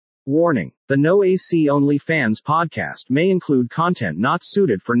Warning: the No AC Only Fans podcast may include content not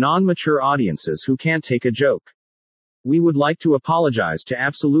suited for non-mature audiences who can't take a joke. We would like to apologize to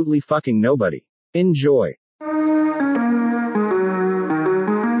absolutely fucking nobody. Enjoy.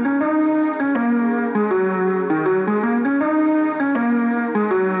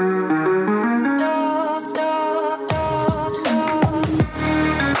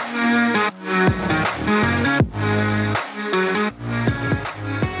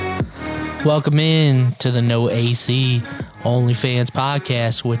 Welcome in to the No AC Only Fans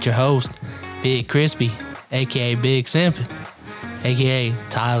podcast with your host, Big Crispy, aka Big Simpin, aka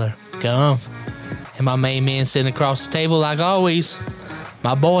Tyler Gum, and my main man sitting across the table like always,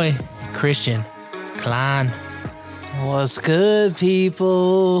 my boy, Christian Klein. What's good,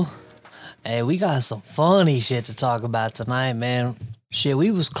 people? Hey, we got some funny shit to talk about tonight, man. Shit,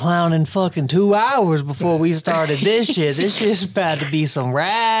 we was clowning fucking 2 hours before we started this shit. This shit's about to be some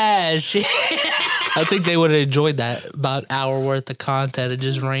rad shit. I think they would have enjoyed that about hour worth of content and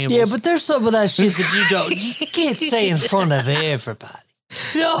just rambles. Yeah, but there's some of that shit that you can't say in front of everybody.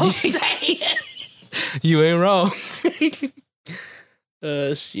 You know what I'm saying? You ain't wrong.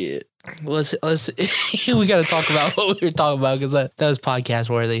 Shit. Let's we got to talk about what we were talking about because that was podcast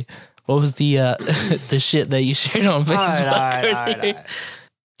worthy. What was the the shit that you shared on Facebook? All right.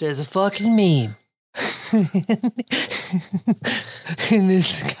 There's a fucking meme. And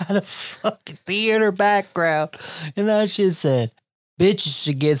it's got a fucking theater background. And that shit said, bitches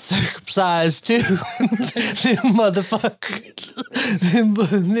should get circumcised too. Them motherfuckers. Them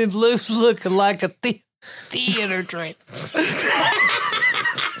lips looking like a theater trance.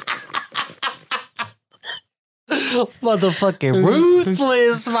 Motherfucking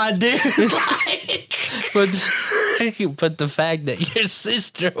ruthless, my dude. But the fact that your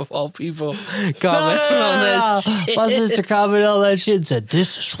sister of all people commented on that shit. My sister commented on that shit and said,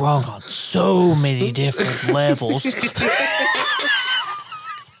 this is wrong on so many different levels.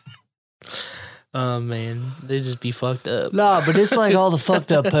 Oh man, they just be fucked up. Nah, but it's like all the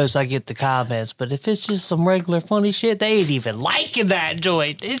fucked up posts I get the comments. But if it's just some regular funny shit, they ain't even liking that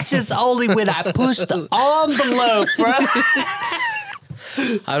joint. It's just only when I push the envelope, bro.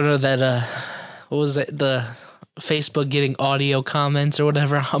 I don't know that, what was it, the Facebook getting audio comments or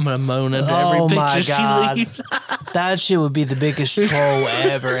whatever. I'm gonna moan at every picture she leaves. That shit would be the biggest troll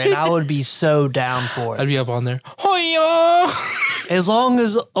ever, and I would be so down for it. I'd be up on there. Hoya! As long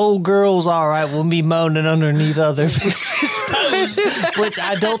as old girl's all right, we'll be moaning underneath other bitches' posts, which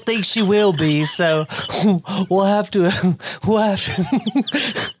I don't think she will be. So we'll have to. We're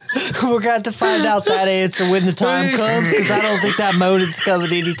going to find out that answer when the time comes, because I don't think that moaning's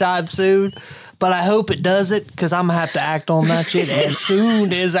coming anytime soon. But I hope it doesn't, because I'm going to have to act on that shit as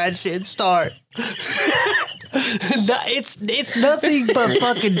soon as that shit starts. It's nothing but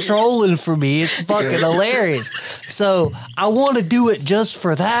fucking trolling for me. It's fucking hilarious. So I want to do it just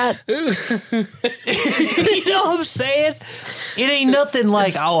for that. You know what I'm saying? It ain't nothing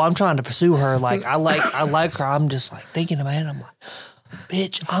like, oh, I'm trying to pursue her. Like I like her. I'm just like thinking about it. I'm like,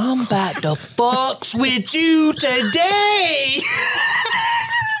 bitch, I'm about to fucks with you today.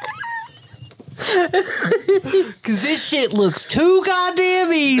 Cause this shit looks too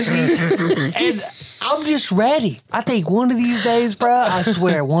goddamn easy. And I'm just ready. I think one of these days, bro, I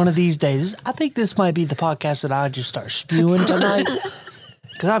swear, one of these days, I think this might be the podcast that I just start spewing tonight.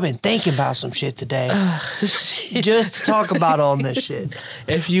 Cause I've been thinking about some shit today. Just to talk about on this shit.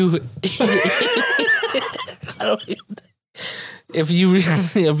 If you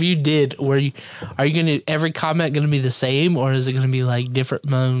did, are you gonna, every comment gonna be the same, or is it gonna be like different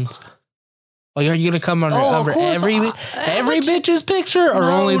moans? Like, are you gonna come on over every bitch's picture, or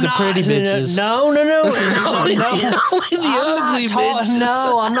only the pretty bitches? No. Only the ugly bitches.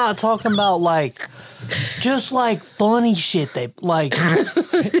 No, I'm not talking about like just like funny shit. They like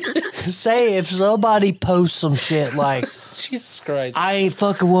say if somebody posts some shit like, Jesus Christ, I ain't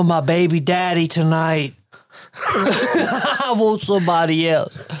fucking with my baby daddy tonight. I want somebody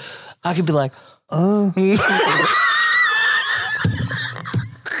else. I could be like,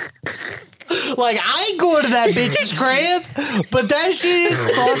 like, I ain't going to that bitch's crib, but that shit is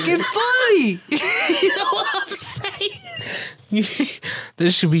fucking funny. You know what I'm saying?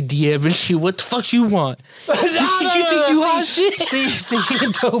 This should be DMing you. What the fuck you want? No, you think you hot shit? See,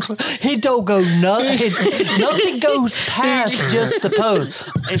 it don't go nothing. Nothing goes past just the post.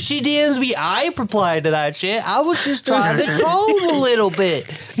 If she DMs me, I reply to that shit. I was just trying to troll a little bit.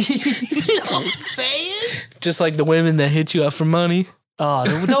 You know what I'm saying? Just like the women that hit you up for money.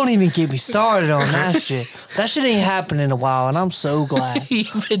 Oh, don't even get me started on that shit. That shit ain't happened in a while, and I'm so glad.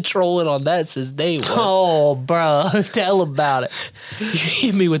 You've been trolling on that since day one. Oh, bro, tell about it. You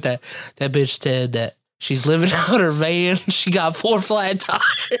hit me with that. That bitch said that she's living out her van. She got 4 flat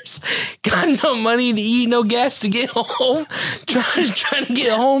tires. Got no money to eat, no gas to get home. Trying to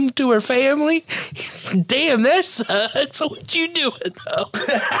get home to her family. Damn, that sucks. What you doing, though?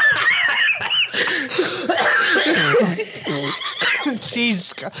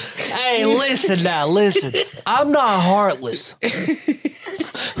 Jesus Christ. Hey, listen. I'm not heartless.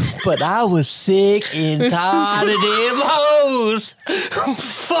 But I was sick and tired of them hoes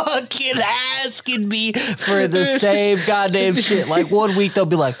fucking asking me for the same goddamn shit. Like 1 week they'll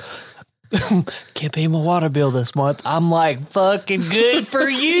be like, can't pay my water bill this month. I'm like, fucking good for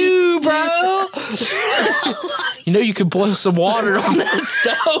you, bro. You know you could boil some water on that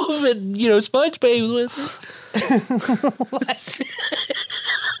stove and, sponge babies with it.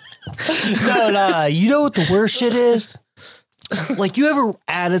 No. You know what the worst shit is? Like, you ever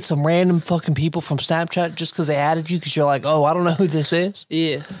added some random fucking people from Snapchat just because they added you because you're like, oh, I don't know who this is?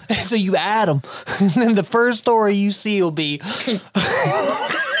 Yeah. So you add them. And then the first story you see will be...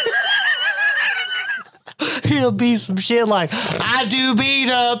 It'll be some shit like, I do beat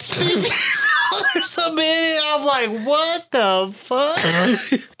ups. Or something. I'm like, what the fuck?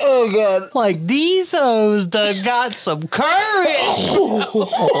 Oh, God. Like, these hoes done got some courage.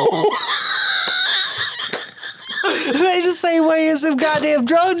 They the same way as some goddamn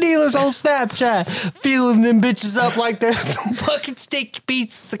drug dealers on Snapchat, feeling them bitches up like they're some fucking sticky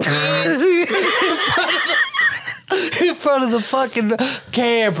pieces of candy in front of the fucking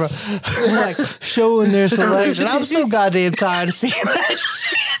camera, like showing their selection. I'm so goddamn tired of seeing that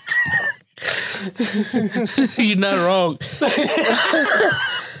shit. You're not wrong.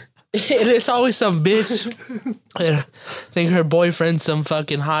 And it's always some bitch. I think her boyfriend's some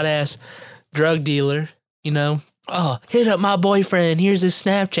fucking hot ass drug dealer, Oh, hit up my boyfriend. Here's his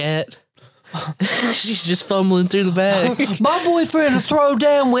Snapchat. She's just fumbling through the bag. My boyfriend will throw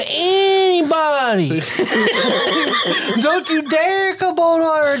down with anybody. Don't you dare come on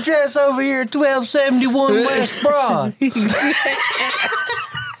our address over here at 1271 West Broad.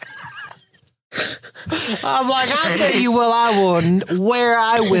 I'm like, I'll tell you where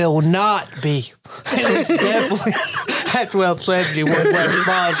I will not be. And it's definitely at 1271 West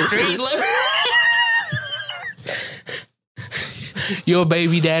Broad Street. Your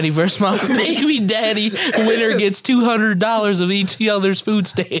baby daddy versus my baby daddy. Winner gets $200 of each other's food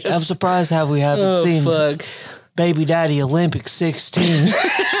stamps. I'm surprised how we haven't seen fuck. Baby Daddy Olympic 16.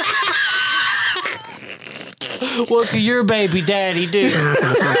 What can your baby daddy do?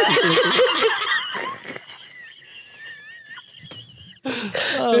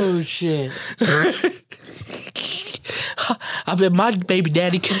 Oh, shit. I bet my baby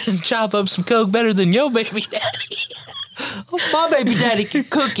daddy can chop up some coke better than your baby daddy. My baby daddy can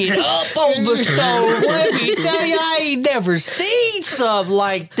cook it up on the stove. Let me tell you, I ain't never seen something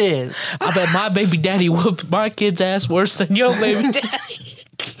like this. I bet my baby daddy whooped my kid's ass worse than your baby daddy.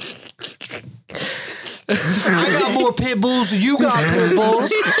 I got more pit bulls than you got pit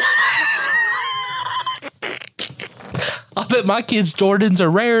bulls. I bet my kids' Jordans are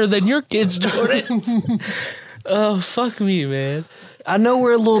rarer than your kids' Jordans. Oh, fuck me, man. I know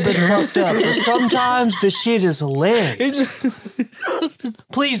we're a little bit fucked up, but sometimes the shit is hilarious.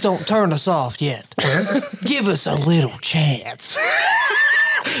 Please don't turn us off yet. Give us a little chance.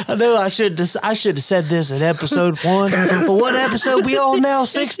 I know I should have said this in episode 1, but what episode we on now?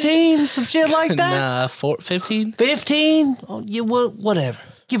 16? Some shit like that? Nah, 15? 15? Oh, yeah, whatever.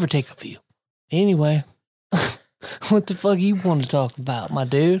 Give or take a few. Anyway, what the fuck you want to talk about, my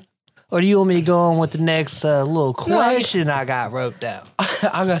dude? Or do you want me to go on with the next little question I got wrote down?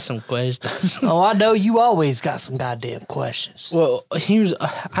 I got some questions. Oh, I know you always got some goddamn questions. Well, I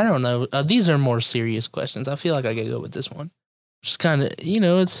don't know. These are more serious questions. I feel like I gotta go with this one. Just kind of,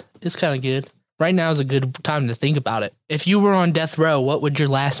 it's kind of good. Right now is a good time to think about it. If you were on death row, what would your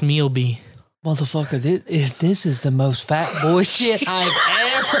last meal be? Motherfucker, this is the most fat boy shit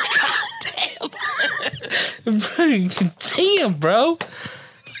I've ever Damn, bro.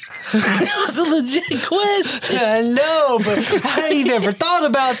 That was a legit question. I know, but I ain't never thought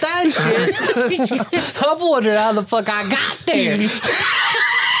about that shit. I'm wondering how the fuck I got there.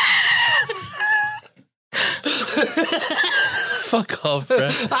 Fuck off, bro.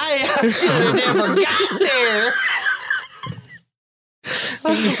 I should have never got there.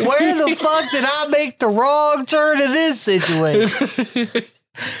 Where the fuck did I make the wrong turn in this situation?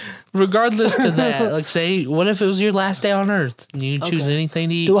 regardless to that, like, say, what if it was your last day on Earth and you choose anything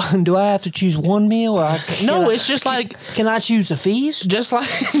to eat? Do I have to choose one meal? Or It's just like... Can I choose a feast? Just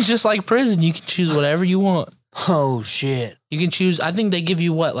like prison, you can choose whatever you want. Oh, shit. You can choose... I think they give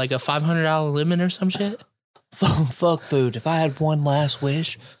you, what, like a $500 limit or some shit? Fuck food. If I had one last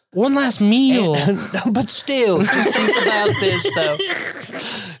wish... One last meal. But still, just think about this, though.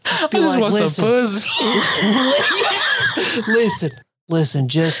 I just want some pussy. Listen,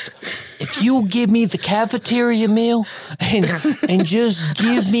 just if you'll give me the cafeteria meal and just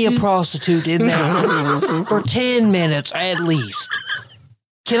give me a prostitute in there for 10 minutes at least.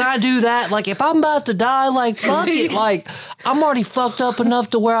 Can I do that? Like, if I'm about to die, like, fuck it. Like, I'm already fucked up enough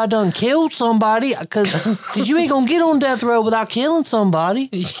to where I done killed somebody. Because you ain't gonna get on death row without killing somebody.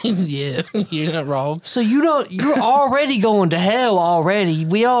 Yeah, you're not wrong. So you're already going to hell already.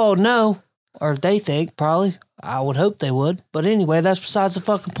 We all know. Or they think, probably. I would hope they would. But anyway, that's besides the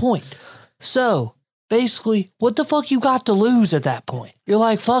fucking point. So, basically, what the fuck you got to lose at that point? You're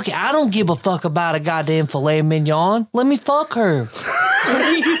like, fuck it. I don't give a fuck about a goddamn filet mignon. Let me fuck her.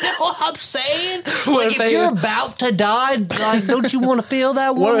 You know what I'm saying? Like, if you're about to die, like, don't you want to feel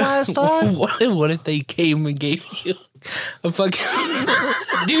that last time? What if they came and gave you a fucking...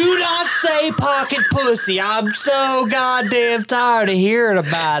 Do not say pocket pussy. I'm so goddamn tired of hearing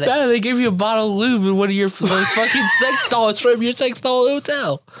about it. No, they give you a bottle of lube in one of those fucking sex dolls from your sex doll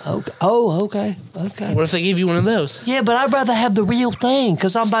hotel. Okay. Oh, okay. Okay. What if they give you one of those? Yeah, but I'd rather have the real thing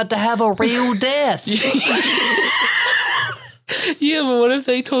because I'm about to have a real death. Yeah, but what if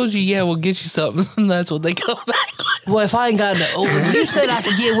they told you, yeah, we'll get you something, and that's what they come back with? Well, if I ain't got no... you said I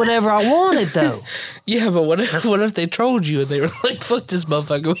could get whatever I wanted, though. Yeah, but what if they trolled you and they were like, fuck this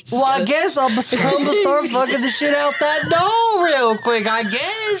motherfucker? Well, I guess I'm gonna start fucking the shit out that door real quick, I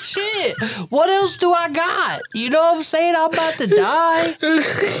guess. Shit. What else do I got? You know what I'm saying? I'm about to die.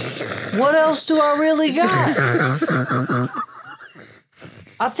 What else do I really got?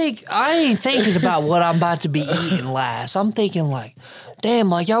 I ain't thinking about what I'm about to be eating last. I'm thinking like, damn,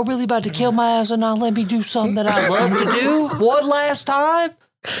 like y'all really about to kill my ass and not let me do something that I love to do one last time?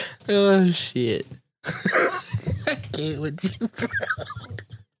 Oh, shit. I can't with you, bro.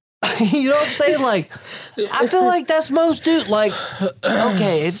 You know what I'm saying? Like, I feel like that's most dudes. Like,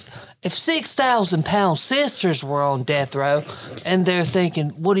 okay, if 6,000-pound sisters were on death row and they're thinking,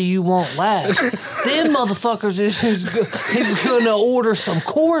 what do you want last? Them motherfuckers is going to order some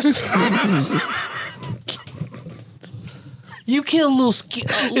courses. You kill a little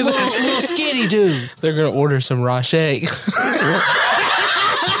skinny dude. They're going to order some raw shake.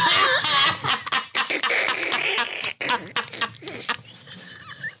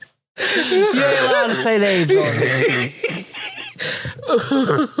 You ain't allowed to say names on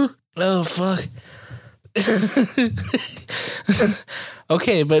it. Oh, fuck.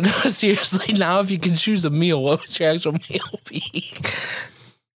 Okay, but no, seriously, now if you can choose a meal, what would your actual meal be?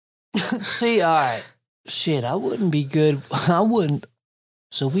 See, all right. Shit, I wouldn't be good. I wouldn't.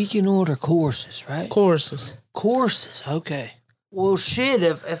 So we can order courses, right? Courses, okay. Well, shit,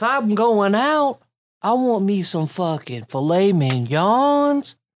 if I'm going out, I want me some fucking filet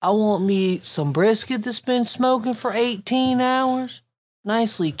mignons. I want me some brisket that's been smoking for 18 hours.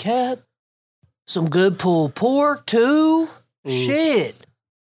 Nicely kept. Some good pulled pork, too. Shit.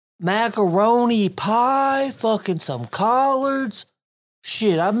 Macaroni pie. Fucking some collards.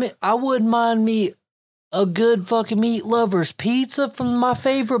 Shit, I wouldn't mind me a good fucking meat lover's pizza from my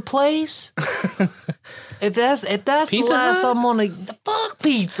favorite place. If that's Pizza the last Hut? I'm gonna fuck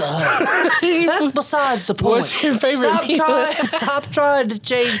Pizza Hut. That's besides the point. What's your favorite? Stop trying to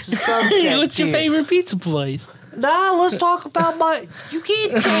change the subject. What's your favorite pizza place? Nah, let's talk about You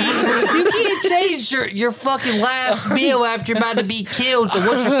can't change your fucking last meal after you're about to be killed to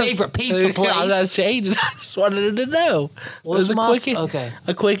what's your favorite pizza place. I'm not changing. I just wanted to know. What's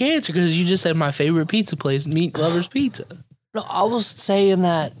a quick answer because you just said my favorite pizza place, Meat Lover's Pizza. No, I was saying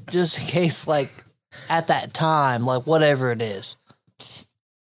that just in case, like, at that time, like, whatever it is.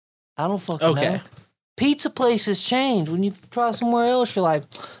 I don't fucking know. Pizza places change. When you try somewhere else, you're like,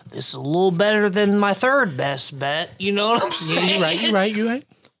 this is a little better than my third best bet. You know what I'm saying? Yeah, you're right.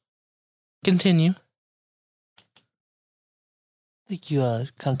 Continue. I think you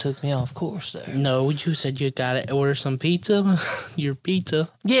kind of took me off course there. No, you said you got to order some pizza. Your pizza.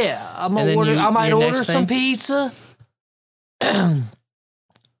 Yeah, I might order some pizza.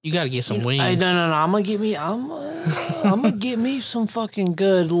 You gotta get some wings. No. I'm gonna get me some fucking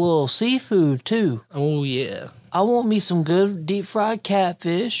good little seafood too. Oh yeah. I want me some good deep fried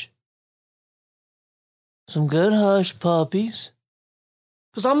catfish. Some good hush puppies.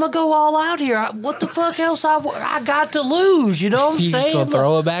 Because I'm going to go all out here. What the fuck else I got to lose? You know what I'm You saying? just gonna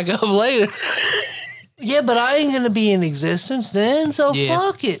throw it back up later. Yeah, but I ain't going to be in existence then, so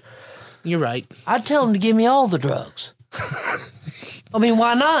fuck it. You're right. I'd tell them to give me all the drugs. I mean,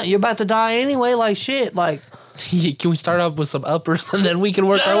 why not? You're about to die anyway, like shit. Like, Can we start off with some uppers and then we can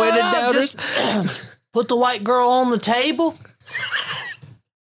work our way to downers? just put the white girl on the table.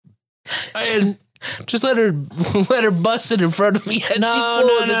 And Just let her bust it in front of me as she's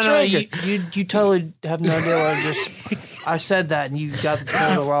pulling the trigger. You totally have no idea what I said that and you got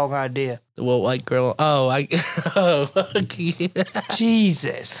the wrong idea. The white girl.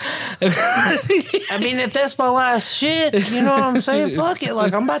 Jesus. I mean, if that's my last shit, you know what I'm saying? Fuck it.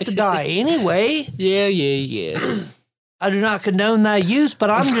 Like, I'm about to die anyway. Yeah. I do not condone that use, but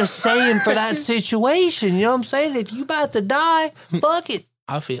I'm just saying for that situation, you know what I'm saying? If you about to die, fuck it.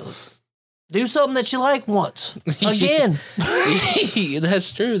 I feel it. Do something that you like once. Again.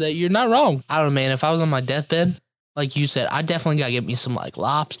 That's true. That you're not wrong. I don't know, man. If I was on my deathbed, like you said, I definitely gotta get me some like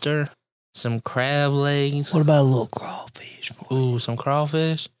lobster, some crab legs. What about a little crawfish? Ooh, some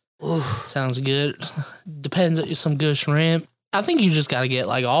crawfish. Ooh. Sounds good. Depends. Some good shrimp. I think you just gotta get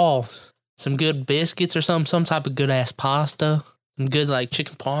like some good biscuits or some type of good ass pasta. Some good like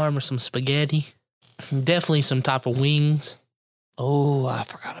chicken parm or some spaghetti. Definitely some type of wings. Oh, I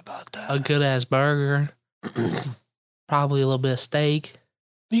forgot about that. A good ass burger. Probably a little bit of steak.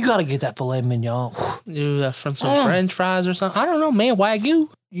 You got to get that filet mignon. From some French fries or something. I don't know, man. Wagyu.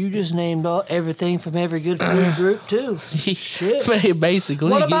 You just named everything from every good food group, too. Shit. Basically,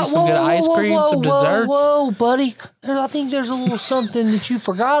 get some good ice cream, some desserts. Whoa, buddy. I think there's a little something that you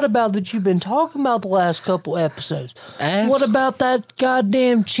forgot about that you've been talking about the last couple episodes. What about that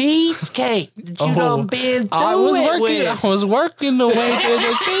goddamn cheesecake that you done been through I was working the way to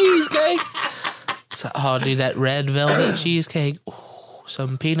the cheesecake. Oh, dude, that red velvet cheesecake. Ooh,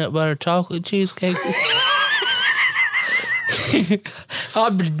 some peanut butter chocolate cheesecake.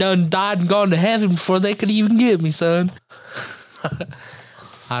 I've done died and gone to heaven before they could even get me, son.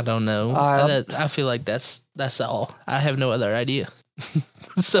 I don't know. I feel like that's all. I have no other idea.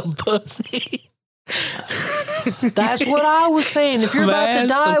 Some pussy. That's what I was saying. If you're about to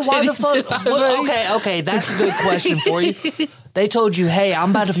die, why the fuck? Okay, that's a good question for you. They told you, hey,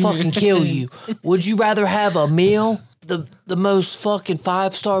 I'm about to fucking kill you. Would you rather have a meal, the most fucking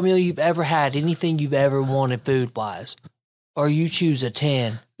 5-star meal you've ever had, anything you've ever wanted food-wise? Or you choose a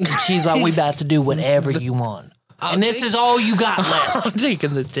 10. And she's like, we about to do whatever you want. And this is all you got left. I'm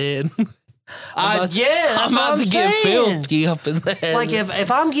taking the 10. I'm about to get filthy up in there. Like,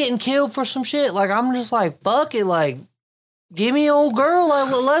 if I'm getting killed for some shit, like, I'm just like, fuck it. Like, give me old girl. Like,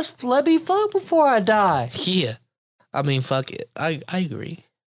 let me fuck before I die. Yeah. I mean, fuck it. I agree.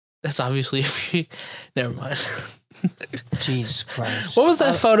 That's obviously never mind. Jesus Christ. What was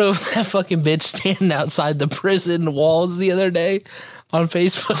that photo of that fucking bitch standing outside the prison walls the other day on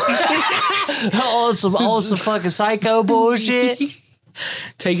Facebook? some fucking psycho bullshit.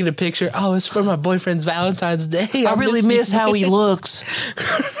 Taking a picture. Oh, it's for my boyfriend's Valentine's Day. I really miss how he looks.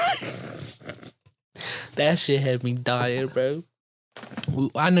 That shit had me dying, bro.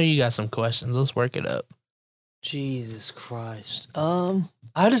 I know you got some questions. Let's work it up. Jesus Christ. I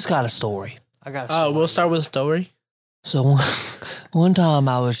just got a story. We'll start with a story. So one time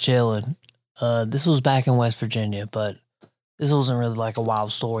I was chilling. This was back in West Virginia, but this wasn't really like a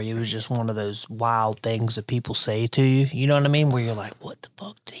wild story. It was just one of those wild things that people say to you. You know what I mean? Where you're like, what the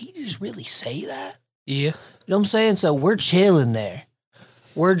fuck? Did he just really say that? Yeah. You know what I'm saying? So we're chilling there.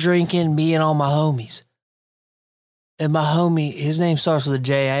 We're drinking, me and all my homies. And my homie, his name starts with a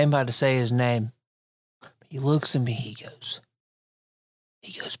J. I ain't about to say his name. He looks at me, he goes,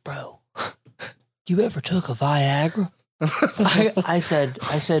 bro, you ever took a Viagra? I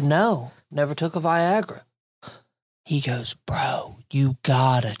said, no, never took a Viagra. He goes, bro, you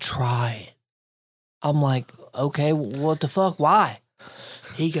gotta try it. I'm like, okay, what the fuck? Why?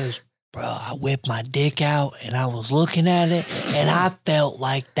 He goes, bro, I whipped my dick out and I was looking at it and I felt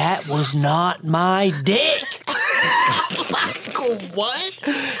like that was not my dick. What?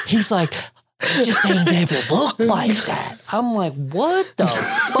 He's like, it just ain't never looked like that. I'm like, what the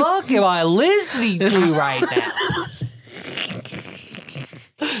fuck am I listening to right now?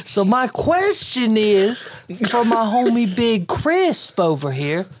 So my question is, for my homie Big Crisp over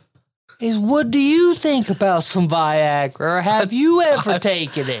here, is what do you think about some Viagra? Or have you ever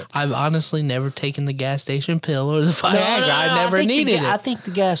taken it? I've honestly never taken the gas station pill or the Viagra. I never needed it. I think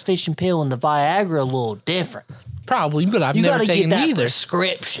the gas station pill and the Viagra are a little different. Probably, but I've You never gotta get taken that either.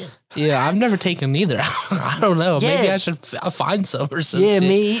 prescription. Yeah, I've never taken either. I don't know. Yeah. Maybe I should find some or something. Yeah,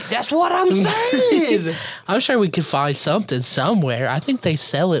 me. That's what I'm saying. I'm sure we could find something somewhere. I think they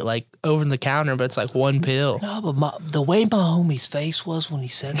sell it like over the counter, but it's like one pill. No, but the way my homie's face was when he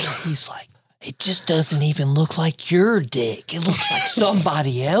said that, he's like, it just doesn't even look like your dick. It looks like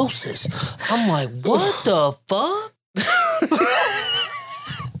somebody else's. I'm like, what the fuck?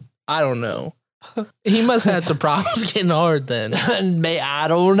 I don't know. He must have had some problems getting hard then. I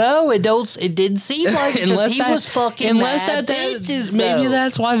don't know. It didn't seem like it, Unless he that- was fucking Unless mad that bitches, maybe though.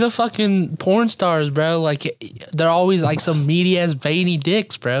 that's why the fucking porn stars, bro, like they're always like some meaty ass veiny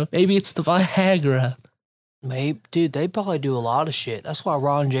dicks, bro. Maybe it's the Viagra. Maybe, dude, they probably do a lot of shit. That's why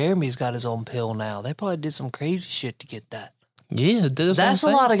Ron Jeremy's got his own pill now. They probably did some crazy shit to get that. Yeah, That's a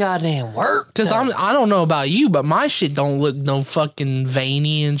lot of goddamn work. Because though. I don't know about you, but my shit don't look no fucking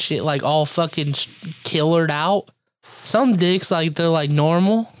veiny and shit, like all fucking killered out. Some dicks, like, they're like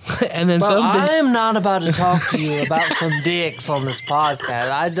normal. And then Bro, some dicks. I am not about to talk to you about some dicks on this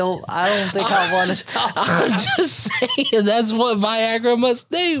podcast. I don't think I want to talk. I'm just saying that's what Viagra must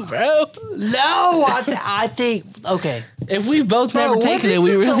do, bro. No, I think okay. If we've both Bro, never well, taken it, this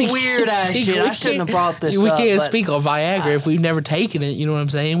we is really some weird can't ass speak. shit. We I shouldn't have can't- brought this We up, can't but- speak on Viagra if we've never taken it. You know what I'm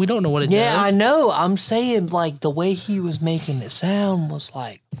saying? We don't know what it Yeah, does. I know. I'm saying like the way he was making it sound was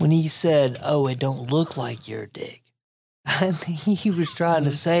like when he said, "Oh, it don't look like your dick." I think he was trying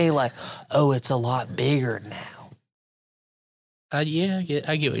to say like, "Oh, it's a lot bigger now." Yeah,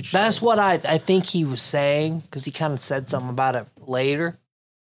 I get what you're That's saying. what I think he was saying because he kind of said something about it later.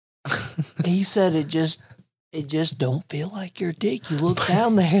 He said it just don't feel like your dick. You look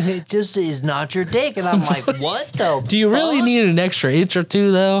down there and it just is not your dick. And I'm like, what the Do you really fuck? need an extra inch or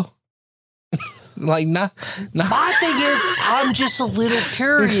two, though? Like, not. My thing is, I'm just a little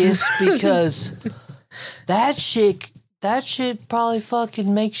curious because that shit probably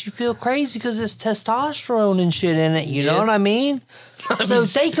fucking makes you feel crazy because it's testosterone and shit in it. You know Yeah. what I mean? So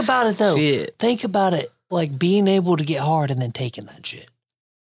think about it though. Shit. Think about it like being able to get hard and then taking that shit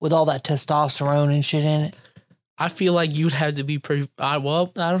with all that testosterone and shit in it. I feel like you'd have to be pretty.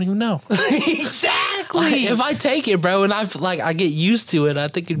 Well, I don't even know. Exactly. If I take it, bro, and I get used to it, I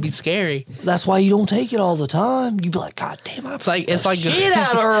think it'd be scary. That's why you don't take it all the time. You be like, God damn, I It's like shit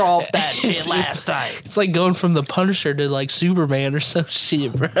out of her off that shit It's- last night. It's like going from the Punisher to like Superman or some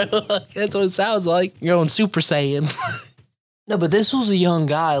shit, bro. That's what it sounds like. You're going Super Saiyan. No, but this was a young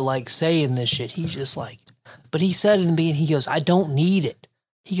guy like saying this shit. He's just like, but he said in the beginning, he goes, I don't need it.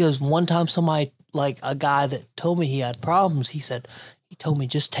 He goes, one time somebody, like a guy that told me he had problems, he told me,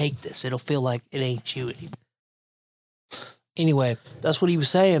 just take this. It'll feel like it ain't you anymore. Anyway, that's what he was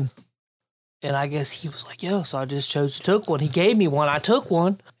saying. And I guess he was like, yo, so I just took one. He gave me one. I took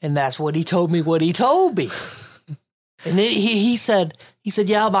one. And that's what he told me, And then he said,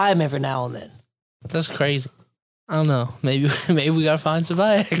 yeah, I'll buy them every now and then. That's crazy. I don't know. Maybe we gotta find some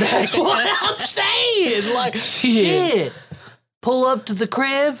Viagra. That's what I'm saying. Like, shit. Pull up to the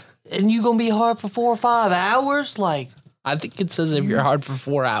crib and you gonna be hard for 4 or 5 hours? Like, I think it says if you're hard for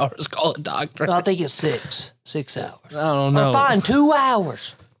 4 hours, call a doctor. no, I think it's 6 hours. I don't know. Or fine, 2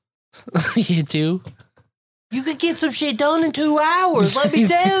 hours. You too. You could get some shit done in 2 hours. Let me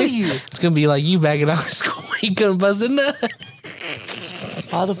tell you. It's gonna be like you back in high school. You couldn't bust a nut.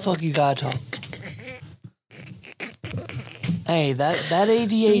 Why the fuck you gotta talk? Hey, that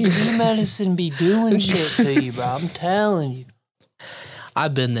ADHD medicine be doing shit to you, bro. I'm telling you.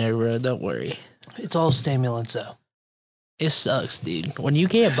 I've been there, bro. Don't worry. It's all stimulants, though. It sucks, dude. When you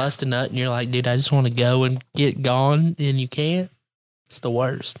can't bust a nut and you're like, dude, I just want to go and get gone, and you can't. It's the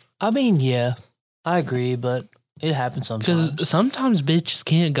worst. I mean, yeah, I agree, but it happens sometimes. Because sometimes bitches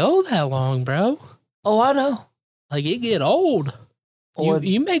can't go that long, bro. Oh, I know. Like, it get old. Or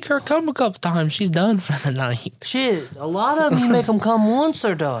You make her come a couple times, she's done for the night. shit, a lot of them you make them come once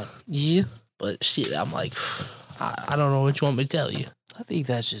they're done. Yeah. But shit, I'm like, I don't know what you want me to tell you. I think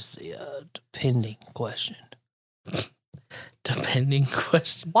that's just the depending question. Depending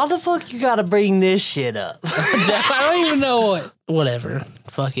question. Why the fuck you gotta bring this shit up? I don't even know what. Whatever.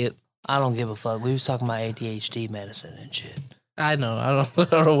 Fuck it. I don't give a fuck. We was talking about ADHD medicine and shit. I know. I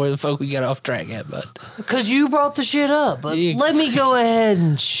don't know where the fuck we got off track at, but Because you brought the shit up. But Yeah. let me go ahead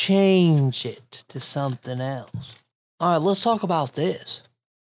and change it to something else. All right, let's talk about this.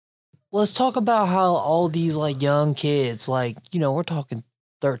 Let's talk about how all these like young kids, like, you know, we're talking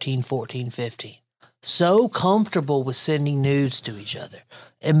 13, 14, 15, so comfortable with sending nudes to each other.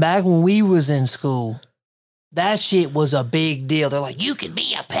 And back when we was in school, that shit was a big deal. They're like, you can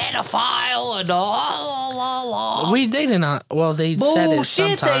be a pedophile and all. They did not. Well, they said it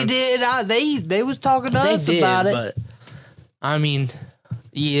Bullshit, sometimes. they did. They was talking to us about it. But I mean,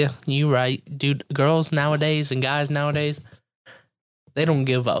 yeah, you right, dude. Girls nowadays and guys nowadays, they don't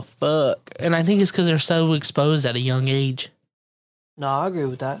give a fuck, and I think it's because they're so exposed at a young age. No, I agree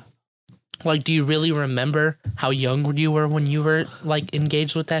with that. Like, do you really remember how young you were when you were like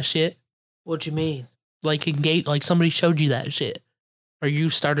engaged with that shit? What you mean? Like engaged, like somebody showed you that shit, or you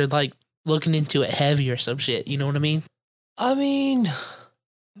started like looking into it heavy or some shit. You know what I mean? I mean,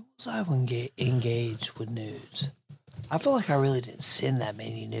 when was I engaged with nudes? I feel like I really didn't send that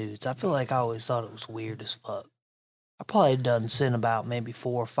many nudes. I feel like I always thought it was weird as fuck. I probably done sent about maybe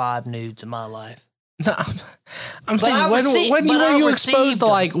 4 or 5 nudes in my life. No, I'm saying when were you exposed to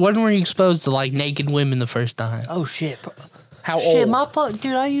like naked women the first time? Oh shit! How Shit, old?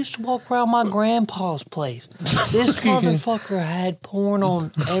 dude, I used to walk around my grandpa's place. This motherfucker had porn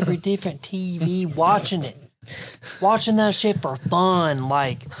on every different TV, watching that shit for fun.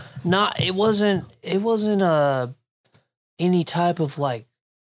 Like, it wasn't any type of like,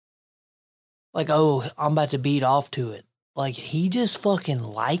 oh, I'm about to beat off to it. Like, he just fucking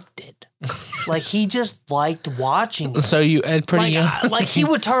liked it. Like, he just liked watching it. So you pretty young. Like, he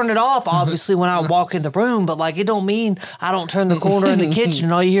would turn it off, obviously, when I would walk in the room, but, like, it don't mean I don't turn the corner in the kitchen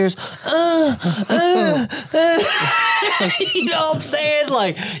and all you hear is, you know what I'm saying?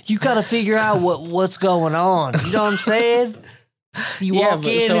 Like, you got to figure out what's going on. You know what I'm saying? You walk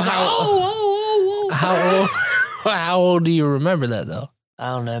in and it's How old do you remember that, though? I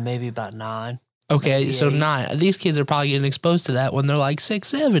don't know, maybe about 9. Okay, maybe so 8. 9. These kids are probably getting exposed to that when they're like 6,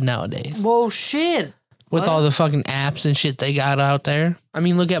 7 nowadays. Well, shit. With all the fucking apps and shit they got out there. I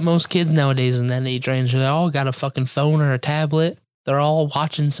mean, look at most kids nowadays in that age range. They all got a fucking phone or a tablet. They're all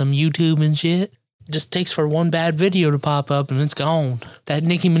watching some YouTube and shit. It just takes for one bad video to pop up and it's gone. That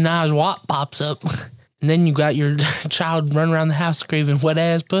Nicki Minaj WAP pops up. And then you got your child running around the house screaming wet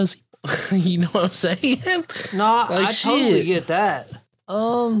ass pussy. You know what I'm saying? No, like, I totally shit. get that.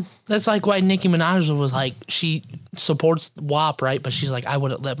 That's like why Nicki Minaj was like, she supports WAP, right? But she's like, I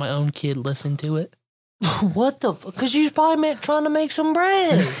wouldn't let my own kid listen to it. What the fuck? Because she's probably trying to make some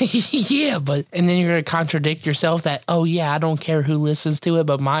bread. Yeah, but, and then you're going to contradict yourself that, oh yeah, I don't care who listens to it,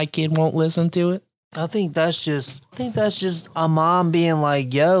 but my kid won't listen to it. I think that's just a mom being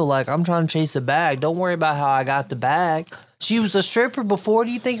like, yo, like, I'm trying to chase a bag. Don't worry about how I got the bag. She was a stripper before.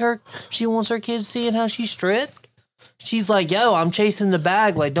 Do you think she wants her kids seeing how she stripped? She's like, yo, I'm chasing the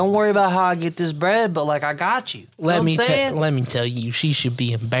bag. Like, don't worry about how I get this bread, but, like, I got you. Let me tell you, she should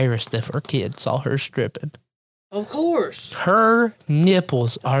be embarrassed if her kid saw her stripping. Of course. Her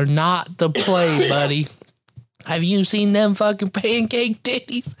nipples are not the play, buddy. Have you seen them fucking pancake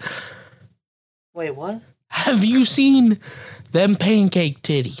titties? Wait, what? Have you seen them pancake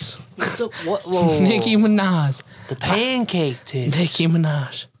titties? What? Whoa. Nicki Minaj. The pancake titties. Nicki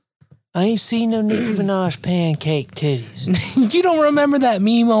Minaj. I ain't seen no Nicki Minaj pancake titties. You don't remember that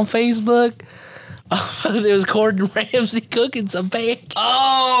meme on Facebook? There was Gordon Ramsay cooking some pancakes.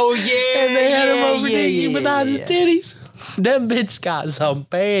 Oh, yeah. And they had him over Nicki Minaj's titties. Them bitch got some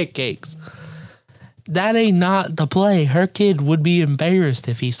pancakes. That ain't not the play. Her kid would be embarrassed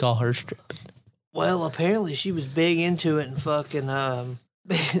if he saw her stripping. Well, apparently she was big into it and fucking,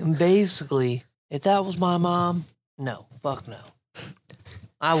 basically, if that was my mom, no, fuck no.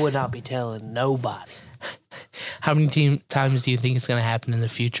 I would not be telling nobody. How many times do you think it's going to happen in the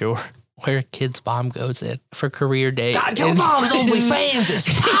future where a kid's mom goes in for career day? God, your mom's OnlyFans is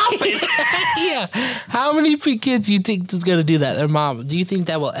popping. Yeah. How many kids do you think is going to do that? Their mom. Do you think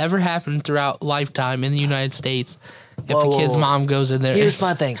that will ever happen throughout lifetime in the United States? If a kid's mom goes in there. Here's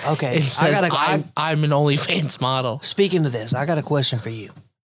my thing. Okay. It says, I'm an OnlyFans model. Speaking of this, I got a question for you.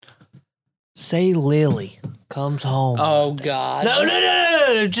 Say Lily comes home. Oh, God.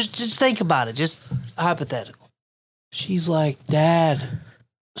 No. Just think about it. Just hypothetical. She's like, Dad,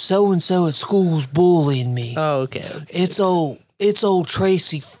 so-and-so at school's bullying me. Oh, okay. It's old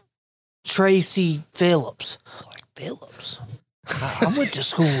Tracy Phillips. Like, Phillips? I went to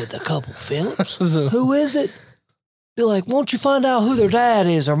school with a couple Phillips. Who is it? Be like, won't you find out who their dad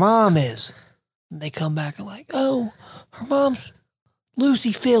is or mom is? And they come back and like, oh, her mom's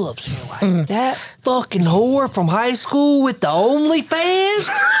Lucy Phillips. And you're like, that fucking whore from high school with the OnlyFans?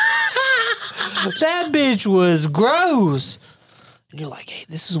 That bitch was gross. And you're like, hey,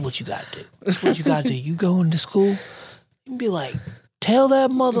 this is what you got to do. This is what you got to do. You go into school, you can be like, tell that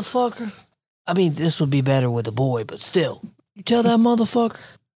motherfucker. I mean, this would be better with a boy, but still. You tell that motherfucker,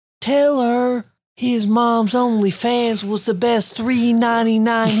 tell her his mom's OnlyFans was the best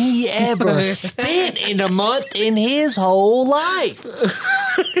 $3.99 he ever spent in a month in his whole life.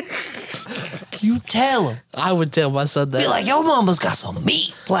 You tell him. I would tell my son that. Be like, your mama's got some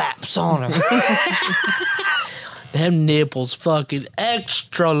meat flaps on her. Them nipples fucking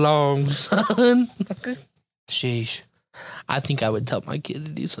extra long, son. Sheesh. I think I would tell my kid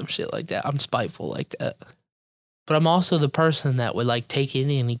to do some shit like that. I'm spiteful like that. But I'm also the person that would like take in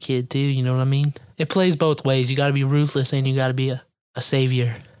any kid too, you know what I mean? It plays both ways. You gotta be ruthless and you gotta be a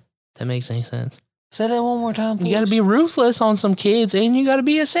savior. If that makes any sense. Say that one more time, please. You gotta be ruthless on some kids and you gotta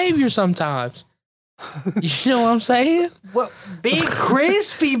be a savior sometimes. You know what I'm saying? What, Big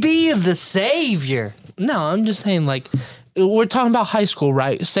Crispy being the savior. No, I'm just saying, like, we're talking about high school,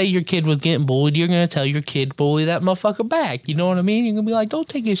 right? Say your kid was getting bullied, you're gonna tell your kid bully that motherfucker back. You know what I mean? You're gonna be like, don't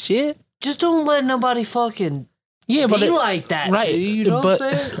take his shit. Just don't let nobody fucking be like that, right? dude, you know what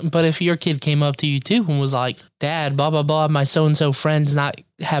I'm saying? But if your kid came up to you too and was like, Dad, blah blah blah, my so and so friend's not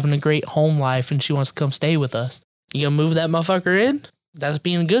having a great home life and she wants to come stay with us, you gonna move that motherfucker in? That's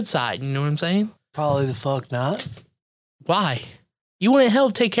being a good side. You know what I'm saying? Probably the fuck not. Why? You wouldn't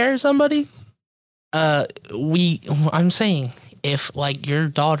help take care of somebody? I'm saying if like your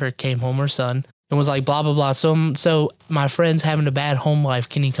daughter came home or son and was like blah blah blah, so my friend's having a bad home life,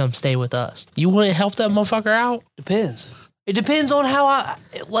 can he come stay with us? You wouldn't help that motherfucker out? Depends. It depends on how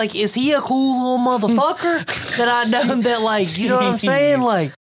is he a cool little motherfucker that I know that, like, you know what I'm saying?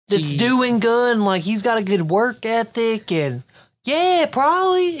 Like, that's doing good and like he's got a good work ethic and yeah,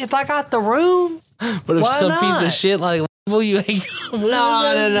 probably if I got the room. But if why some not? piece of shit like you ain't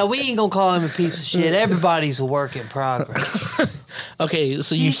No, we ain't gonna call him a piece of shit. Everybody's a work in progress. Okay,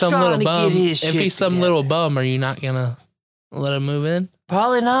 so you're He's some trying little to bum. get his If shit he's some together. little bum, are you not gonna let him move in?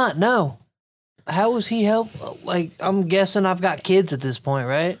 Probably not, no. How was he help? Like, I'm guessing I've got kids at this point,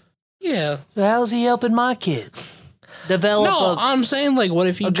 right? Yeah. So how's he helping my kids? Develop No, I'm saying like, what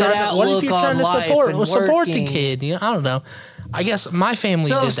if you a good outlook trying to on life support and the working. kid? You know, I don't know. I guess my family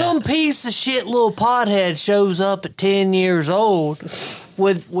So did if some that. piece of shit little pothead shows up at 10 years old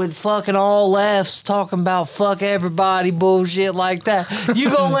with fucking all F's talking about fuck everybody bullshit like that, you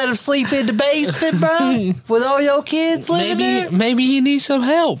gonna let him sleep in the basement, bro? With all your kids living there? Maybe he needs some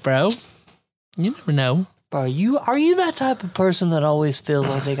help, bro. You never know. Bro, are you that type of person that always feels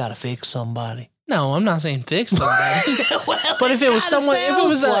like they gotta fix somebody? No, I'm not saying fix somebody. Well, But if it was someone, if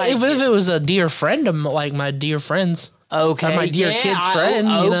it it was a dear friend of like my dear friends, okay, my dear kid's friend,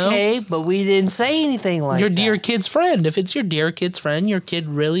 you know? Okay, but we didn't say anything like your that. dear kid's friend. If it's your dear kid's friend, your kid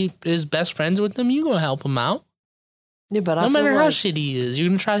really is best friends with them, you gonna help him out. Yeah, but I No feel matter how like shitty he is, you're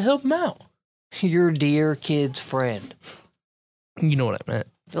gonna try to help him out. your dear kid's friend. You know what I meant.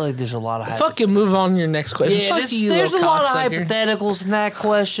 I feel like there's a lot of Fucking move on to your next question. Yeah, Fuck you, there's a little lot of cocksucker. hypotheticals in that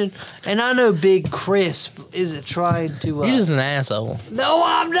question, and I know Big Crisp isn't trying to. You're just an asshole. No,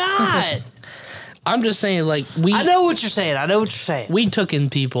 I'm not. I'm just saying, like, I know what you're saying. we took in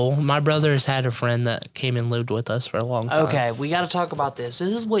people. My brother has had a friend that came and lived with us for a long time. Okay, we got to talk about this.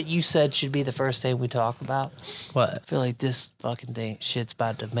 This is what you said should be the first thing we talk about. What? I feel like this fucking shit's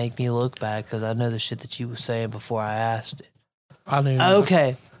about to make me look bad because I know the shit that you were saying before I asked it. I don't even know.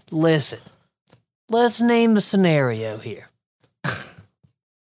 Okay, listen. Let's name the scenario here.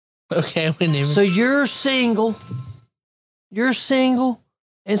 Okay, we name So it. you're single,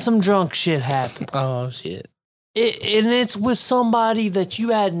 and some drunk shit happens. Oh, shit. And it's with somebody that you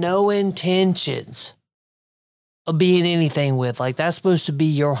had no intentions of being anything with. Like, that's supposed to be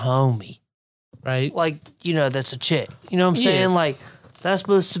your homie. Right? Like, you know, that's a chick. You know what I'm Yeah. saying? Like, that's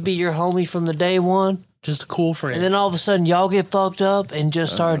supposed to be your homie from the day one. Just a cool friend. And then all of a sudden, y'all get fucked up and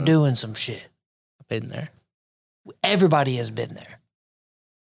just start doing some shit. I've been there. Everybody has been there.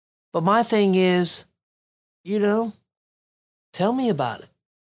 But my thing is, you know, tell me about it.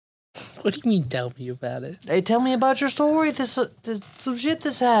 What do you mean, tell me about it? Hey, tell me about your story. This some shit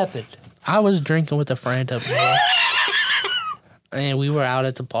that's happened. I was drinking with a friend up there. And we were out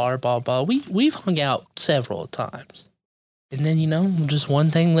at the bar, blah, blah. We've hung out several times. And then, you know, just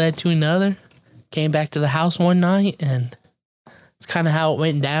one thing led to another. Came back to the house one night, and it's kind of how it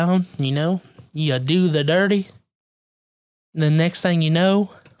went down, you know? You do the dirty. The next thing you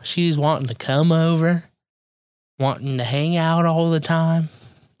know, she's wanting to come over, wanting to hang out all the time,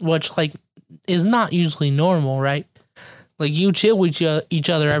 which, like, is not usually normal, right? Like, you chill with each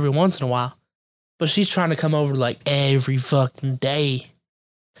other every once in a while, but she's trying to come over, like, every fucking day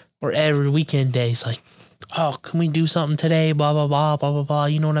or every weekend day. It's like, oh, can we do something today? Blah, blah, blah, blah, blah, blah.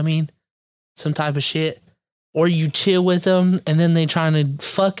 You know what I mean? Some type of shit. Or you chill with them, and then they trying to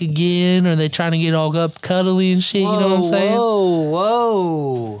fuck again, or they trying to get all up cuddly and shit. You know what I'm saying?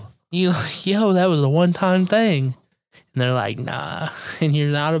 Whoa. You, yo, that was a one-time thing. And they're like, nah. And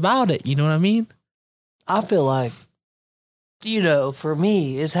you're not about it. You know what I mean? I feel like, for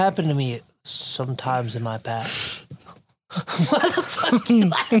me, it's happened to me sometimes in my past. Why the fuck are you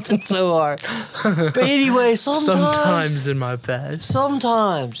laughing so hard? But anyway, sometimes in my past.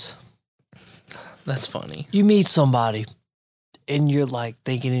 Sometimes. That's funny. You meet somebody and you're like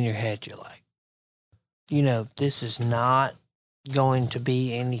thinking in your head, you're like, this is not going to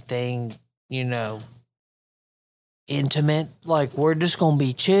be anything, intimate. Like, we're just gonna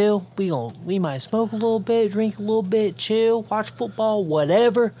be chill. We might smoke a little bit, drink a little bit, chill, watch football,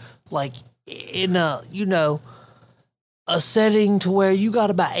 whatever. Like in a setting to where you got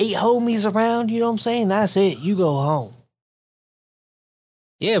about 8 homies around, you know what I'm saying? That's it. You go home.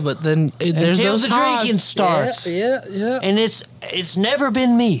 Yeah, but then there's until those the times. drinking starts. Yeah. And it's never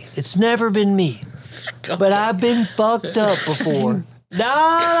been me. It's never been me. But I've been fucked up before. No,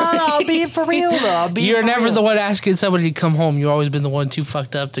 I'm being for real though. You're never the one asking somebody to come home. You've always been the one too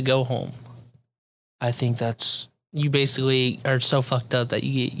fucked up to go home. I think that's... You basically are so fucked up that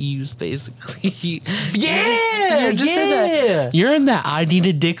you get used, basically. You're in that I need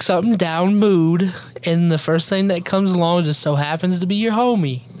to dick something down mood, and the first thing that comes along just so happens to be your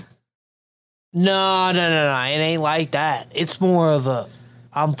homie. No. It ain't like that. It's more of a,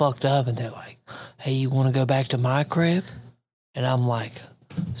 I'm fucked up, and they're like, hey, you want to go back to my crib? And I'm like,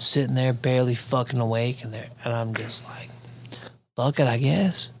 sitting there barely fucking awake, and I'm just like, fuck it, I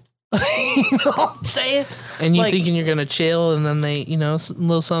guess. You know what I'm saying? And you thinking you're gonna chill, and then they, a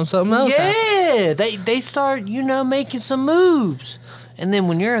little something else. Yeah, they start, making some moves, and then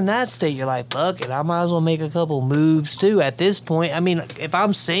when you're in that state, you're like, fuck it, I might as well make a couple moves too. At this point, I mean, if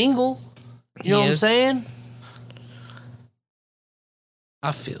I'm single, you know what I'm saying?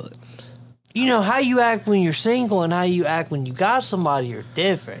 I feel it. How you act when you're single and how you act when you got somebody are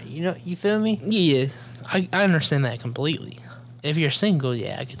different. You feel me? Yeah, I understand that completely. If you're single,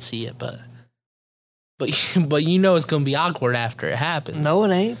 yeah, I could see it, but it's gonna be awkward after it happens. No,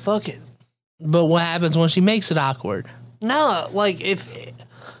 it ain't. Fuck it. But what happens when she makes it awkward? No, like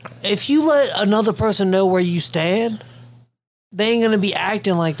if you let another person know where you stand, they ain't gonna be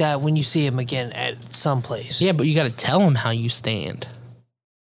acting like that when you see them again at some place. Yeah, but you gotta tell them how you stand.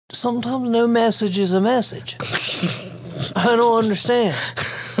 Sometimes no message is a message. I don't understand.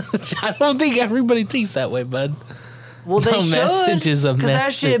 I don't think everybody thinks that way, bud. Well, they should, because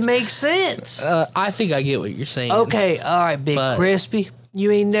that shit makes sense. I think I get what you're saying. Okay, all right, Big Crispy.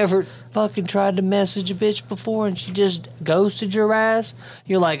 You ain't never fucking tried to message a bitch before and she just ghosted your ass?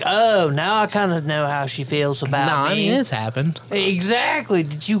 You're like, oh, now I kind of know how she feels about me. I mean, it's happened. Exactly.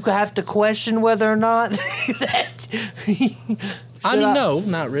 Did you have to question whether or not that... no,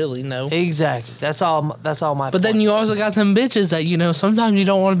 not really, no. Exactly. That's all my But point. then you also got them bitches that, sometimes you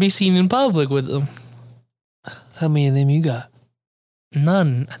don't want to be seen in public with them. How many of them you got?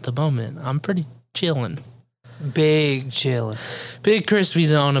 None at the moment. I'm pretty chilling. Big chilling. Big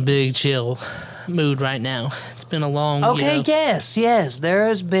Crispy's on a big chill mood right now. It's been a long... Okay, yes. There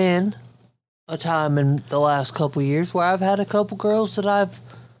has been a time in the last couple of years where I've had a couple girls that I've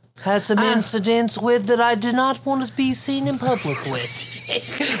had some incidents with that I did not want to be seen in public with.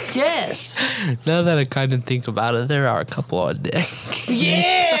 Yes. Now that I kind of think about it, there are a couple on deck.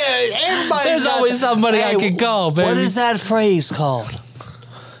 Yeah, everybody. There's always somebody I can call, baby. What is that phrase called?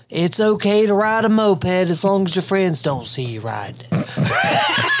 It's okay to ride a moped as long as your friends don't see you riding it.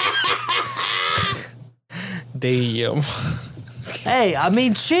 Damn. Hey, I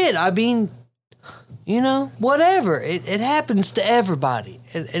mean, shit. I mean, whatever. It happens to everybody.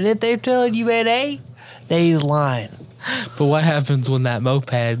 And if they're telling you it ain't, they's lying. But what happens when that moped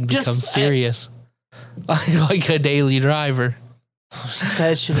becomes serious? Like a daily driver.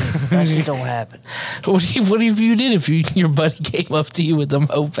 That shit don't happen. What if you did? If your buddy came up to you with a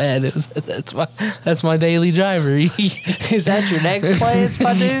moped and said, "That's my daily driver." Is that your next plans,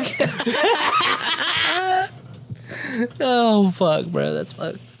 my dude? Oh fuck, bro, that's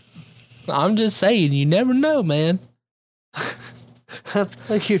fucked. I'm just saying, you never know, man. I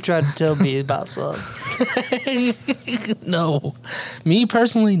feel like you're trying to tell me about something. No, me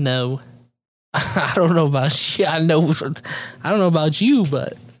personally, no. I don't know about you. I don't know about you,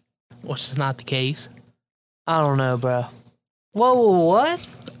 but which is not the case. I don't know, bro. Whoa, what?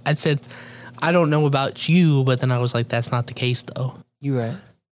 I said, I don't know about you, but then I was like, that's not the case, though. You right.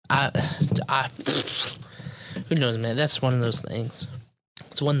 Who knows, man? That's one of those things.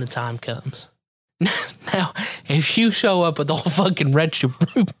 It's when the time comes. Now, if you show up with all fucking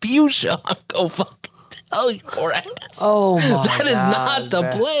retribution, I'm gonna fucking tell your ass. Oh my That is not the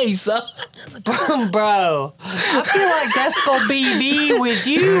place. Bro, I feel like that's gonna be me with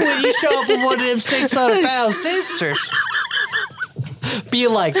you when you show up with one of them 600-pound sisters. Be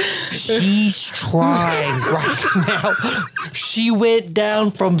like, she's trying right now. She went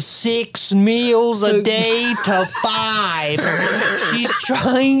down from 6 meals a day to 5. She's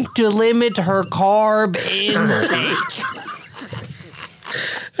trying to limit her carb intake.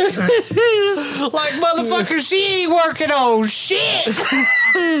 Like, motherfucker, she ain't working on shit.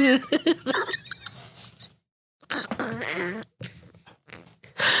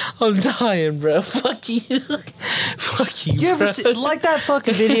 I'm dying, bro. Fuck you. Fuck you, You ever bro. see, like that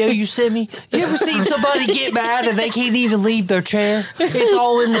fucking video you sent me? You ever seen somebody get mad and they can't even leave their chair? It's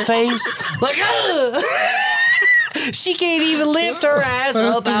all in the face. Like, ugh! She can't even lift her ass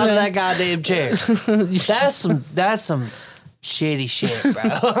up out of that goddamn chair. That's some shitty shit,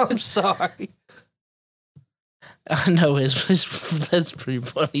 bro. I'm sorry. I know that's pretty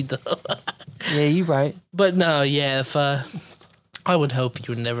funny though. Yeah, you right. But no, yeah, if I would hope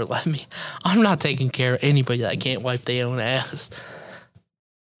you would never let me. I'm not taking care of anybody that can't wipe their own ass.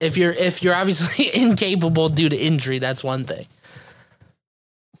 If you're obviously incapable due to injury, that's one thing.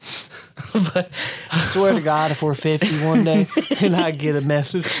 But I swear to God, if we're 50 one day and I get a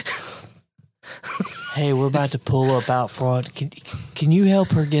message, hey, we're about to pull up out front. Can you help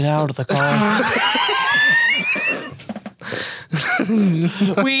her get out of the car?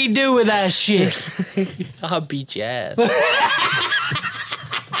 We ain't doing that shit. I'll beat your ass.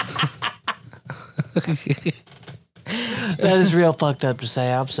 That is real fucked up to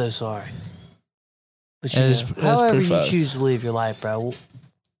say. I'm so sorry. But you That's however pretty you fucked. choose to live your life, bro,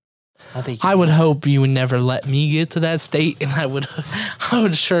 I think I would hope you would never let me get to that state, and I would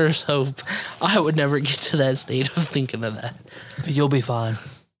sure as hope I would never get to that state of thinking of that. you'll be fine.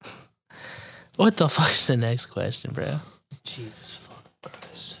 What the fuck's the next question, bro? Jesus fucking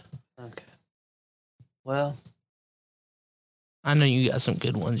Christ. Okay. Well, I know you got some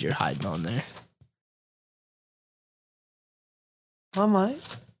good ones you're hiding on there. I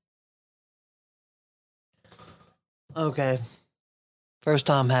might. Okay. First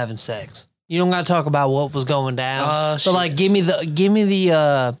time having sex. You don't gotta talk about what was going down. So like give me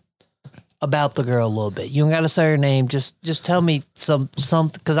the about the girl a little bit. You don't gotta say her name. Just tell me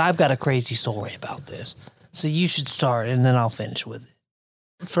something because I've got a crazy story about this. So you should start and then I'll finish with it.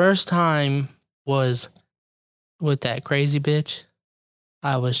 First time was with that crazy bitch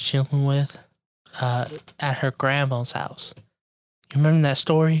I was chilling with at her grandma's house. You remember that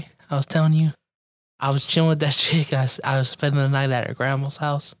story I was telling you? I was chilling with that chick. I was spending the night at her grandma's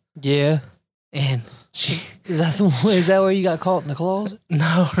house. Yeah. And she... Is that where you got caught in the closet?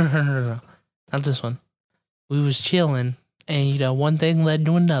 No. Not this one. We was chilling, and, one thing led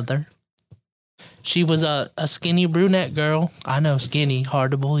to another. She was a skinny brunette girl. I know, skinny, hard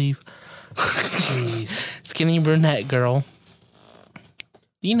to believe. Jeez. Skinny brunette girl.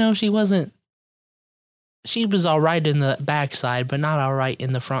 She wasn't... She was all right in the backside, but not all right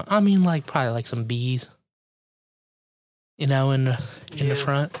in the front. I mean, probably like some B's. In the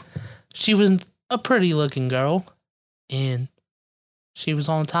front. She was a pretty looking girl, and she was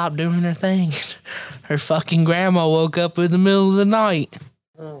on top doing her thing. Her fucking grandma woke up in the middle of the night.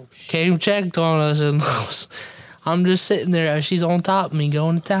 Oh, shit. Came, checked on us, and I'm just sitting there as she's on top of me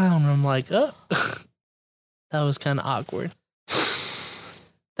going to town. And I'm like, oh. That was kind of awkward.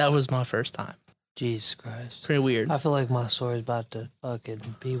 That was my first time. Jesus Christ. Pretty weird. I feel like my story's about to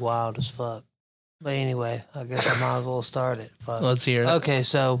fucking be wild as fuck. But anyway, I guess I might as well start it. Fuck. Let's hear it. Okay,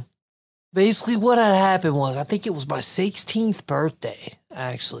 so basically what had happened was I think it was my 16th birthday,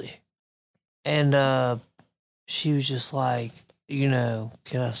 actually. And she was just like, can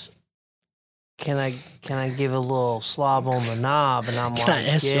I give a little slob on the knob? And I'm Can like,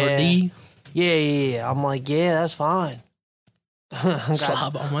 I SRD? Yeah. I'm like, yeah, that's fine.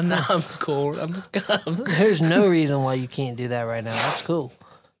 Slob on my knob, cool. There's no reason why you can't do that right now. That's cool.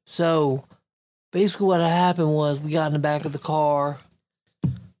 So basically what happened was we got in the back of the car,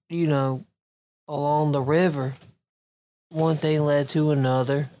 along the river. One thing led to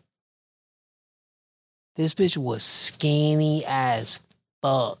another. This bitch was skinny as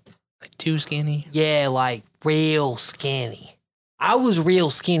fuck. Like too skinny? Yeah, like real skinny. I was real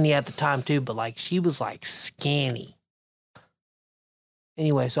skinny at the time too, but she was skinny.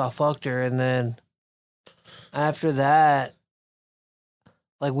 Anyway, so I fucked her, and then after that,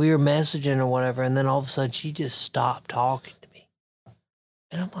 we were messaging or whatever, and then all of a sudden she just stopped talking to me.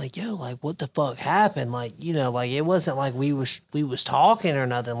 And I'm like, yo, what the fuck happened? It wasn't like we was talking or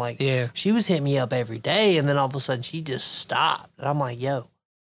nothing. Yeah. She was hitting me up every day, and then all of a sudden she just stopped. And I'm like, yo,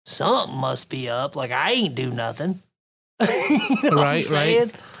 something must be up. Like, I ain't do nothing. You know what I'm saying?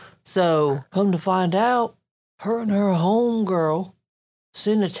 Right. So, come to find out, her and her homegirl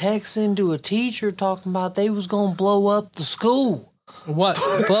sent a text into a teacher talking about they was going to blow up the school. What?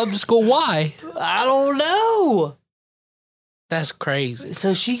 Blow up the school? Why? I don't know. That's crazy.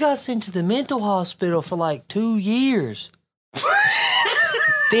 So she got sent to the mental hospital for like 2 years.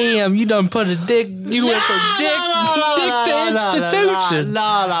 Damn, you done put a dick. You went from dick to institution.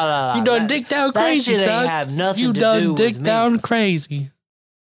 No. You done dick down crazy, that shit son. ain't have nothing You to done do dick with down me. crazy.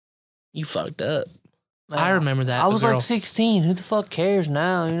 You fucked up. I remember that. I was girl. like 16. Who the fuck cares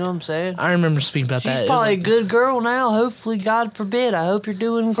now? You know what I'm saying? I remember speaking about She's that. It was probably like- a good girl now. Hopefully, God forbid. I hope you're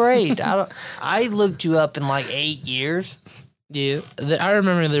doing great. I looked you up in like 8 years. Yeah, I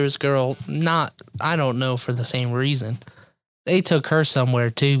remember there was a girl. I don't know for the same reason. They took her somewhere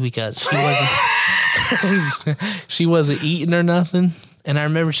too because she wasn't eating or nothing. And I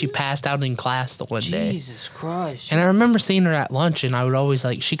remember she passed out in class the one day. Jesus Christ. And I remember seeing her at lunch, and I would always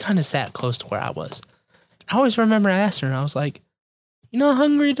she kind of sat close to where I was. I always remember I asked her, and I was like, "You not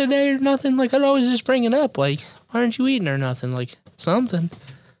hungry today or nothing?" Like, I'd always just bring it up, like, "Why aren't you eating or nothing?" Like, something.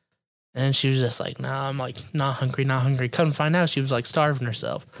 And she was just like, "Nah," I'm like, not hungry. Come to find out, she was like starving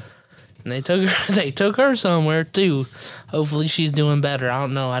herself. And they took her somewhere too. Hopefully she's doing better. I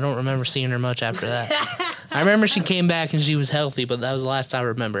don't know. I don't remember seeing her much after that. I remember she came back and she was healthy, but that was the last I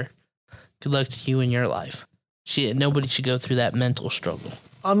remember. Good luck to you in your life. Nobody should go through that mental struggle.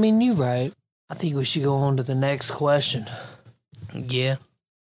 I mean, you right. I think we should go on to the next question. Yeah.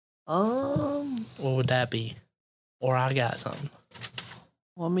 Well, What would that be? Or I got something.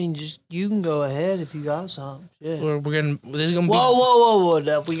 I mean, just you can go ahead if you got something. Yeah. Or this is gonna be. Whoa!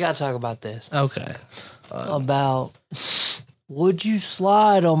 No, we gotta talk about this. Okay. About would you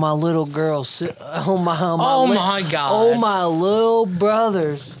slide on my little girl? My God. Oh my little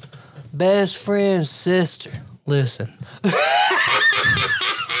brother's best friend's sister. Listen.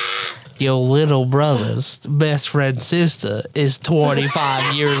 Your little brother's best friend's sister is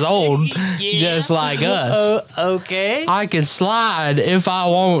 25 years old, just like us. Okay. I can slide if I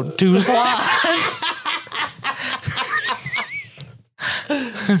want to slide.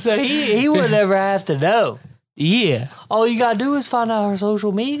 So he would never have to know. Yeah. All you gotta do is find out her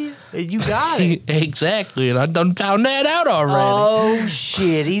social media, and you got it. Exactly, and I done found that out already. Oh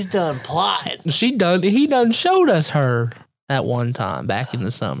shit, he's done plotting. He done showed us her that one time back in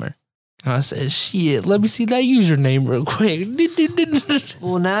the summer. And I said, shit, let me see that username real quick.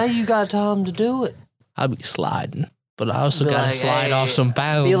 Well, now you got time to do it. I'll be sliding, but I also Be got to like, slide hey, off some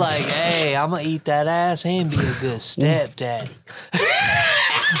pounds. Be like, hey, I'm gonna eat that ass and be a good stepdaddy.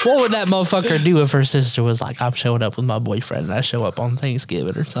 What would that motherfucker do if her sister was like, I'm showing up with my boyfriend and I show up on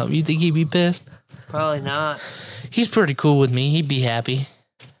Thanksgiving or something? You think he'd be pissed? Probably not. He's pretty cool with me. He'd be happy.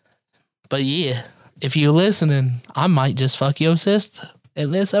 But yeah, if you're listening, I might just fuck your sister.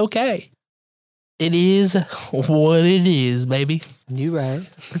 And that's okay. It is what it is, baby. You right.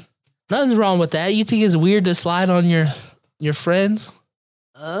 Nothing's wrong with that. You think it's weird to slide on your friends?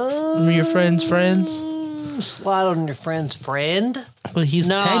 Your friend's friends? Slide on your friend's friend? Well, he's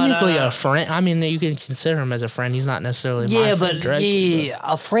No, technically no. a friend. I mean, you can consider him as a friend. He's not necessarily my Yeah, friend but directly. yeah,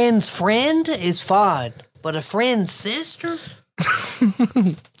 a friend's friend is fine. But a friend's sister?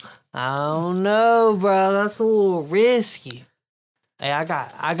 I don't know, bro. That's a little risky. Hey, I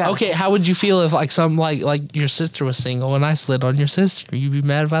got. Okay, how would you feel if like like your sister was single and I slid on your sister? You'd be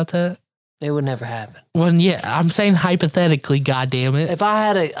mad about that? It would never happen. Well, yeah, I'm saying hypothetically, goddamn it. If I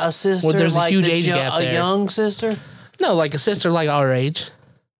had a sister, Well, there's a like huge this age gap a there. young sister, No, like a sister like our age,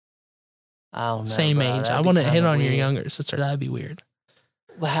 I don't know. same bro. age. That'd I be wouldn't hit kinda on your weird. younger sister. That'd be weird.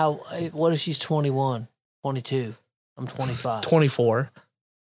 Well, what if she's 21, 22? I'm 25. 24.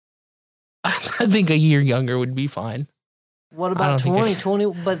 I think a year younger would be fine. What I about don't think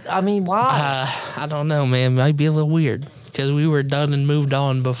 20? But I mean, why? I don't know, man. Might be a little weird because we were done and moved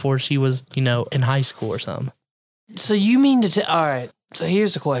on before she was, in high school or something. So you mean to all right. So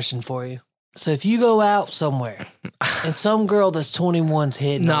here's a question for you. So if you go out somewhere and some girl that's 21's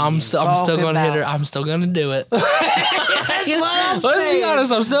hitting, No, on I'm you, still talking gonna hit her. about- I'm still gonna do it. That's what I'm Let's be saying.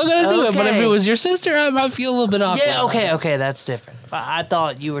 honest. I'm still gonna do it. But if Okay. it was your sister, I might feel a little bit awkward. Yeah, okay, that's different. I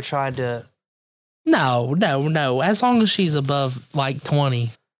thought you were trying to. No. As long as she's above like 20,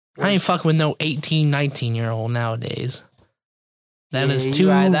 I ain't fucking with no 18, 19-year-old nowadays. That is Yeah, too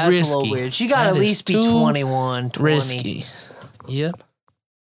you're right, that's risky. a little weird. She got to at That is least be too 21, 20. risky. Yep.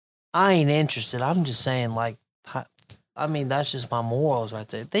 I ain't interested. I'm just saying, like, I mean, that's just my morals right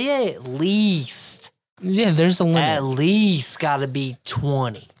there. They at least Yeah, there's a limit. got to be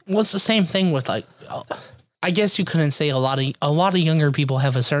 20. Well, it's the same thing with like, I guess you couldn't say a lot of younger people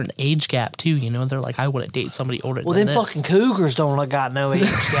have a certain age gap too. You know, they're like, I wouldn't date somebody older. Well, than them this. fucking cougars don't got no age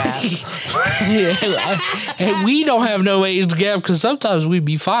gap. And we don't have no age gap because sometimes we'd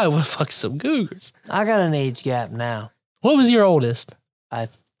be fine with fucking some cougars. I got an age gap now. What was your oldest? I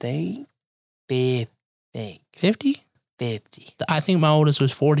think 50. 50? 50. I think my oldest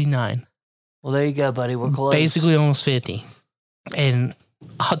was 49. Well, there you go, buddy. We're close. Basically almost 50. And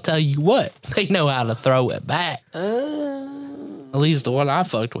I'll tell you what, they know how to throw it back. At least the one I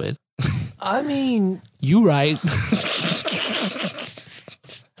fucked with. I mean, You right.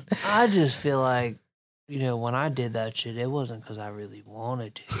 I just feel like, you know, when I did that shit, it wasn't because I really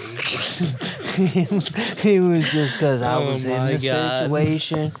wanted to. It was just because I was in the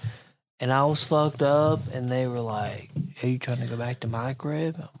situation and I was fucked up and they were like, are you trying to go back to my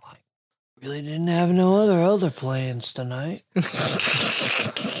crib? I'm like, really didn't have no other plans tonight. You're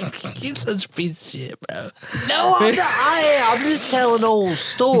such a piece of shit, bro. No, I'm not. I'm just telling old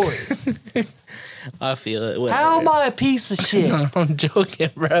stories. I feel it. Whatever. How am I a piece of shit? I'm joking,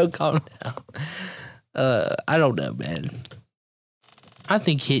 bro. Calm down. I don't know, man. I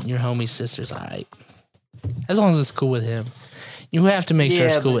think hitting your homie's sister's alright. As long as it's cool with him. You have to make sure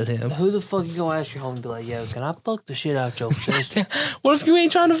it's cool with him. Who the fuck you gonna ask your homie and be like, yo, can I fuck the shit out your sister? What if you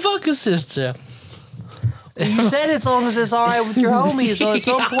ain't trying to fuck his sister? You said as long as it's alright with your homie, so at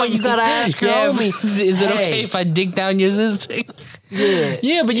some point you gotta ask your homie. Is it okay if I dig down your sister? Yeah.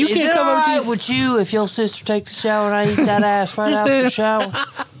 Yeah, but you Is can't it come up alright to with you if your sister takes a shower and I eat that ass right after the shower?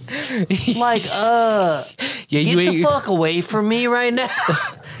 Like, yeah, get the fuck away from me right now.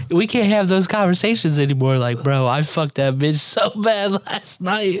 We can't have those conversations anymore. Like, bro, I fucked that bitch so bad last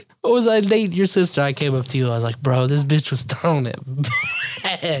night. What was I dating your sister? I came up to you. I was like, bro, this bitch was throwing it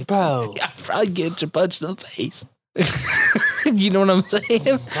back. Bro. I'd probably get you punched in the face. You know what I'm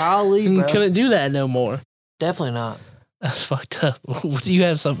saying? Probably, bro. Couldn't do that no more. Definitely not. That's fucked up. Do you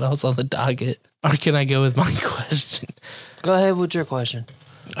have something else on the docket? Or can I go with my question? Go ahead with your question.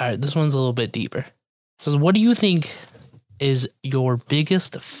 All right, this one's a little bit deeper. So what do you think is your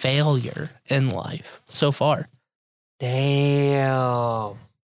biggest failure in life so far? Damn.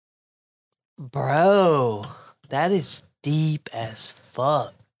 Bro, that is deep as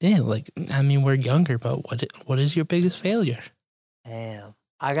fuck. Yeah, like, I mean, we're younger, but what is your biggest failure? Damn.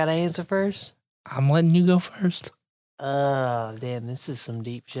 I gotta answer first? I'm letting you go first. Damn, this is some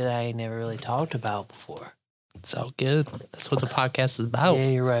deep shit I ain't never really talked about before. It's all good. That's what the podcast is about. Yeah,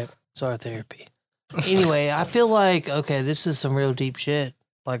 you're right. It's our therapy. Anyway, I feel like, okay, this is some real deep shit.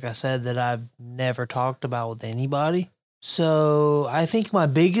 Like I said, that I've never talked about with anybody. So I think my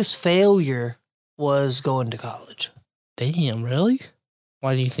biggest failure was going to college. Damn, really?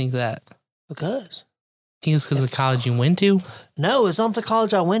 Why do you think that? Because. Think it's because of the college you went to? No, it's not the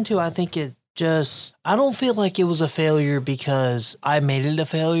college I went to. I think it just, I don't feel like it was a failure because I made it a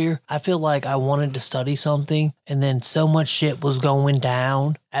failure. I feel like I wanted to study something and then so much shit was going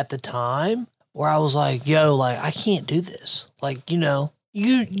down at the time where I was like, yo, like, I can't do this. Like, you know,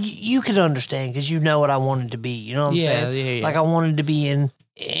 you could understand because you know what I wanted to be. You know what I'm saying? Yeah. Like, I wanted to be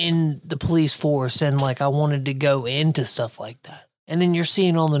in the police force and like I wanted to go into stuff like that. And then you're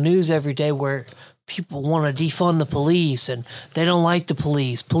seeing on the news every day where people want to defund the police and they don't like the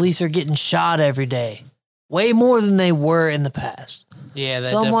police. Police are getting shot every day. Way more than they were in the past. Yeah,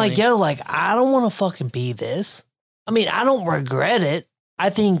 that So I'm like, definitely- yo, like, I don't want to fucking be this. I mean, I don't regret it. I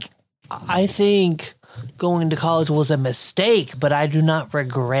think going to college was a mistake, but I do not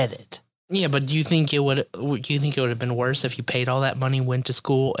regret it. Yeah, but do you think it would have been worse if you paid all that money, went to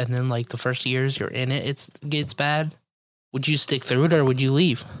school, and then like the first years you're in it, it gets bad? Would you stick through it or would you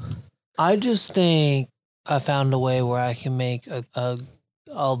leave? I just think I found a way where I can make a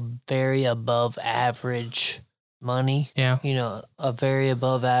very above average money. Yeah. You know, a very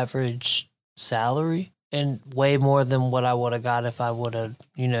above average salary and way more than what I would have got if I would have,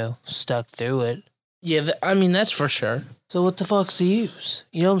 you know, stuck through it. Yeah, I mean, that's for sure. So what the fuck's the use?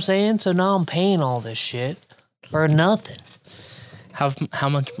 You know what I'm saying? So now I'm paying all this shit for nothing. How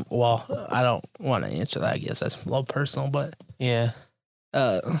much? Well, I don't want to answer that. I guess that's a little personal, but Yeah.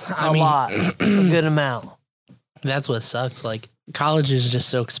 I A mean, lot. A good amount. that's what sucks. Like, college is just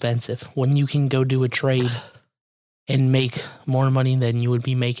so expensive. When you can go do a trade and make more money than you would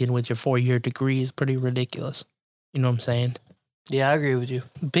be making with your 4-year degree is pretty ridiculous. You know what I'm saying? Yeah, I agree with you.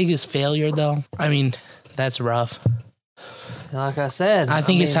 Biggest failure, though. I mean, that's rough. Like I said, I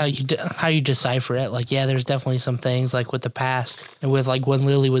think it's how you decipher it. Like, yeah, there's definitely some things like with the past and with like when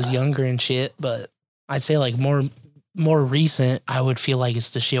Lily was younger and shit. But I'd say like more recent, I would feel like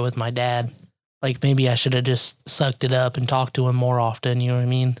it's the shit with my dad. Like maybe I should have just sucked it up and talked to him more often. You know what I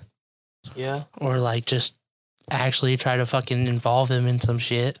mean? Yeah. Or like just actually try to fucking involve him in some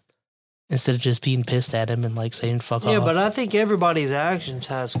shit instead of just being pissed at him and like saying fuck off. Yeah, but I think everybody's actions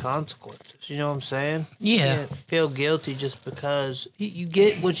has consequences. You know what I'm saying? Yeah. You can't feel guilty just because you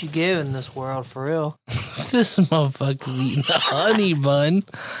get what you give in this world, for real. This motherfucker's eating a honey bun.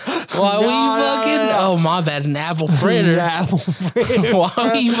 Why we fucking... no. Oh, my bad. An apple fritter. Apple fritter. Why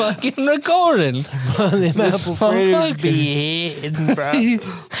are you fucking recording? Them This apple fritters motherfucker. be hitting, bro.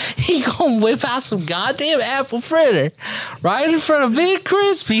 He gonna whip out some goddamn apple fritter right in front of Big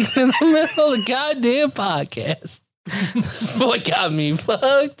Crispy in the middle of the goddamn podcast. This boy got me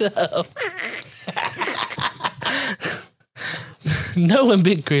fucked up. Knowing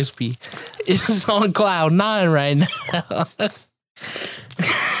Big Crispy is on cloud 9 right now.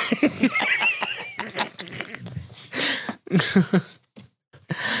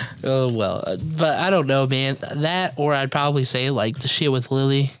 Oh, well, but I don't know, man. That, or I'd probably say, like, the shit with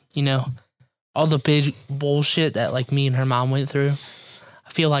Lily, you know, all the big bullshit that, like, me and her mom went through. I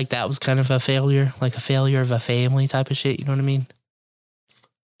feel like that was kind of a failure, like a failure of a family type of shit, you know what I mean?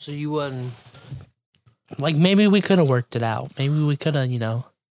 So you wasn't... Like, maybe we could have worked it out. Maybe we could have, you know,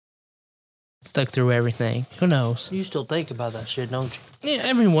 stuck through everything. Who knows? You still think about that shit, don't you? Yeah,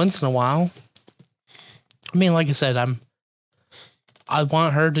 every once in a while. I mean, like I said, I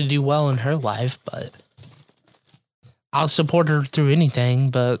want her to do well in her life, but I'll support her through anything.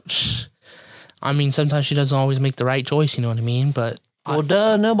 But I mean, sometimes she doesn't always make the right choice, you know what I mean? But Well,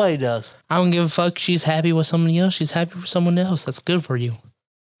 duh, nobody does. I don't give a fuck. She's happy with somebody else. She's happy with someone else. That's good for you.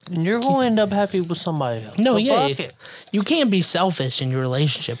 And you're going to end up happy with somebody else. No, So yeah. fuck it. You can't be selfish in your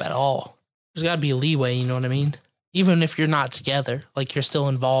relationship at all. There's got to be a leeway, you know what I mean? Even if you're not together, like you're still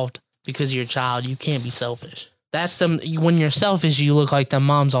involved because of your child, you can't be selfish. That's them. When you're selfish, you look like the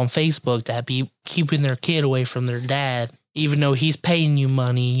moms on Facebook that be keeping their kid away from their dad, even though he's paying you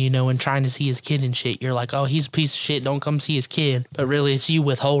money, you know, and trying to see his kid and shit. You're like, oh, he's a piece of shit. Don't come see his kid. But really, it's you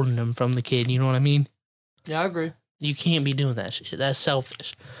withholding him from the kid. You know what I mean? Yeah, I agree. You can't be doing that shit. That's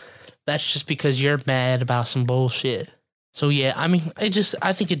selfish. That's just because you're mad about some bullshit. So, yeah, I mean,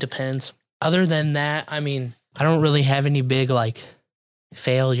 I think it depends. Other than that, I mean, I don't really have any big, like,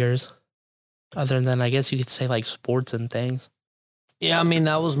 failures. Other than, I guess you could say, like, sports and things. Yeah, I mean,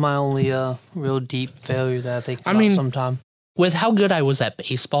 that was my only real deep failure that I think about sometime. With how good I was at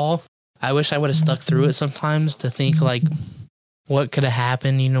baseball, I wish I would have stuck through it sometimes to think, like, what could have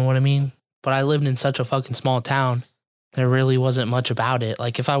happened, you know what I mean? But I lived in such a fucking small town. There really wasn't much about it.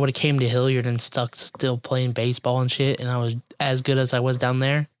 Like, if I would have came to Hilliard and stuck still playing baseball and shit, and I was as good as I was down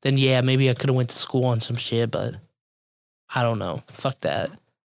there, then yeah, maybe I could have went to school on some shit, but I don't know. Fuck that.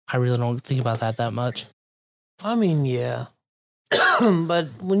 I really don't think about that much. I mean, yeah. But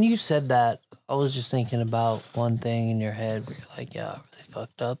when you said that, I was just thinking about one thing in your head where you're like, yeah, I really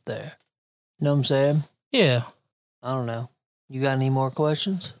fucked up there. You know what I'm saying? Yeah. I don't know. You got any more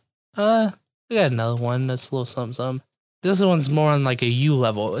questions? I got another one that's a little something. This one's more on like a you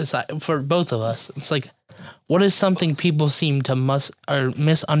level. It's like for both of us. It's like, what is something people seem to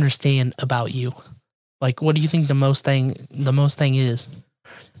misunderstand about you? Like, what do you think the most thing is,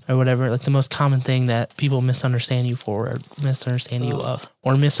 or whatever? Like the most common thing that people misunderstand you for, or misunderstand you of,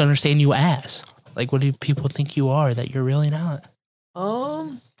 or misunderstand you as. Like, what do people think you are that you're really not?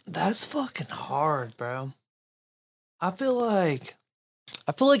 That's fucking hard, bro. I feel like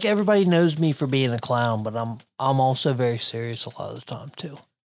everybody knows me for being a clown, but I'm also very serious a lot of the time too.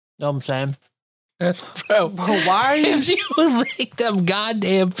 Know what I'm saying? Bro, why are you? If you would lick them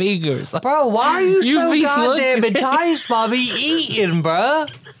goddamn fingers. Bro, why are you so be goddamn looking- enticed by me eating, bro?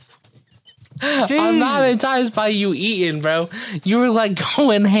 I'm not enticed by you eating, bro. You were like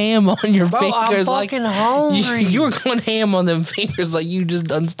going ham on your Bro, fingers. I'm like fucking hungry. you were going ham on them fingers like you just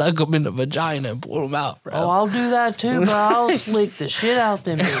done stuck them in the vagina and pulled them out, bro. Oh, I'll do that too, bro. I'll lick the shit out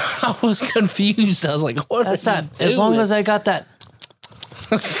them bitches. I was confused. I was like, what That's are you that. As long doing? as I got that.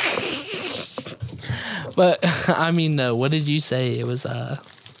 But I mean, no. What did you say? It was I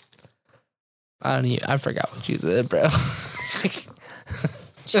I forgot what you said, bro.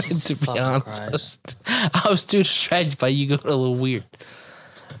 To be fucking honest, I was too distracted by you going a little weird.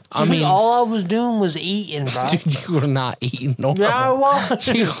 I Dude, mean, all I was doing was eating, bro. dude, you were not eating normal. Yeah, I was.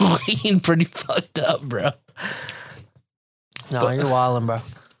 You were eating pretty fucked up, bro. No, you're wilding, bro.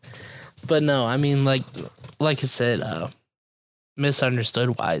 But no, I mean, like I said,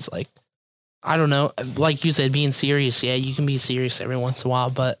 misunderstood wise, like, I don't know. Like you said, being serious, yeah, you can be serious every once in a while,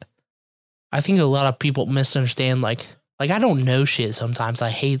 but I think a lot of people misunderstand, like I don't know shit sometimes.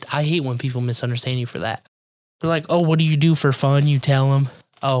 I hate when people misunderstand you for that. They're like, oh, what do you do for fun? You tell them,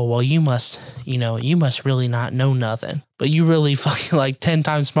 oh, well, you must really not know nothing. But you really fucking like 10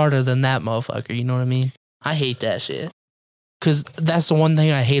 times smarter than that motherfucker. You know what I mean? I hate that shit. Because that's the one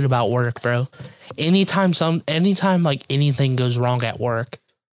thing I hate about work, bro. Anytime like anything goes wrong at work,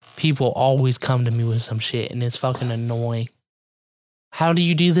 people always come to me with some shit, and it's fucking annoying. How do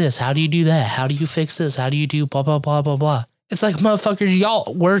you do this? How do you do that? How do you fix this? How do you do blah, blah, blah, blah, blah? It's like, motherfuckers,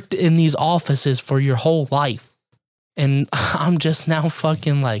 y'all worked in these offices for your whole life. And I'm just now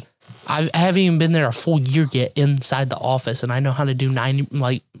fucking like, I haven't even been there a full year yet inside the office, and I know how to do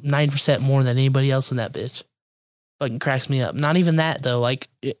 90% more than anybody else in that bitch. Fucking cracks me up. Not even that though, like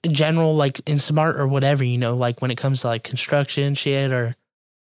in general, like in smart or whatever, you know, like when it comes to like construction shit or,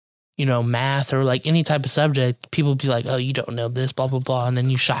 you know, math or like any type of subject, people be like, oh, you don't know this, blah, blah, blah. And then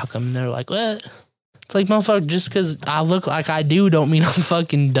you shock them and they're like, what? It's like, motherfucker, just because I look like I do don't mean I'm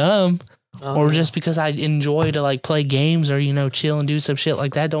fucking dumb. Or just because I enjoy to like play games or, you know, chill and do some shit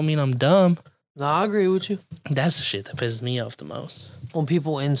like that don't mean I'm dumb. No, I agree with you. That's the shit that pisses me off the most. When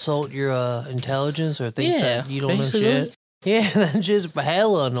people insult your intelligence or think that you don't basically. know shit. Yeah, that's just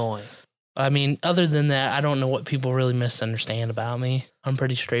hella annoying. I mean, other than that, I don't know what people really misunderstand about me. I'm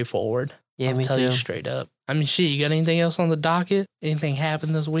pretty straightforward. Yeah, I'll me tell too. you straight up. I mean, shit, you got anything else on the docket? Anything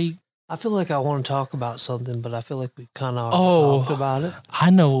happened this week? I feel like I want to talk about something, but I feel like we've kind of talked about it. I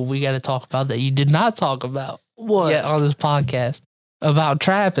know what we got to talk about that you did not talk about. What? Yet on this podcast. About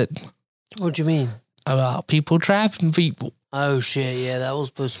trapping. What you mean? About people trapping people. Oh, shit, yeah, that was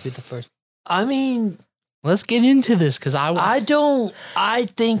supposed to be the first. I mean... Let's get into this, because I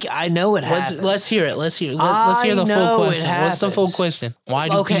think I know it happens. Let's hear it. Let's hear the full question. What's the full question? Why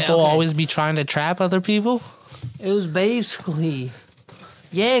do people always be trying to trap other people? It was basically...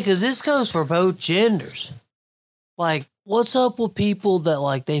 Yeah, because this goes for both genders. Like, what's up with people that,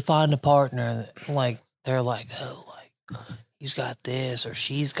 like, they find a partner and, like, they're like, oh, like, he's got this or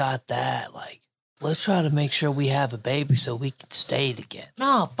she's got that. Like, let's try to make sure we have a baby so we can stay together.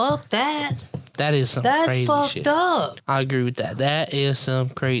 No, fuck that. That is some crazy shit. That's fucked up. I agree with that. That is some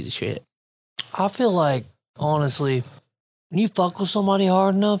crazy shit. I feel like, honestly, when you fuck with somebody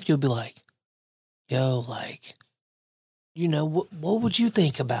hard enough, you'll be like, yo, like, you know, what would you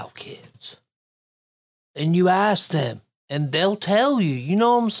think about kids? And you ask them, and they'll tell you, you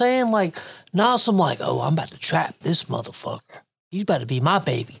know what I'm saying? Like, not some like, oh, I'm about to trap this motherfucker. He's about to be my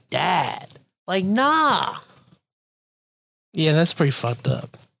baby dad. Like, nah. Yeah, that's pretty fucked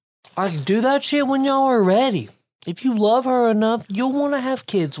up. Like, do that shit when y'all are ready. If you love her enough, you'll want to have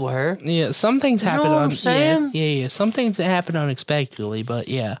kids with her. Yeah, some things happen. You know what I'm saying? Yeah. Some things happen unexpectedly, but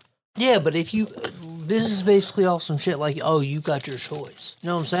yeah. Yeah, but if you... This is basically all some shit like, oh, you got your choice. You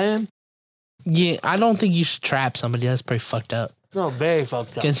know what I'm saying? Yeah, I don't think you should trap somebody. That's pretty fucked up. No, very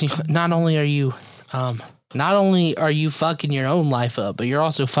fucked up. Because not only are you fucking your own life up, but you're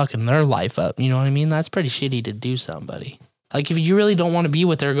also fucking their life up. You know what I mean? That's pretty shitty to do somebody. Like, if you really don't want to be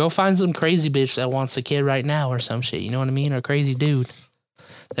with her, go find some crazy bitch that wants a kid right now or some shit. You know what I mean? Or a crazy dude.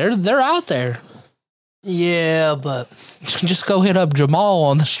 They're out there. Yeah, but... Just go hit up Jamal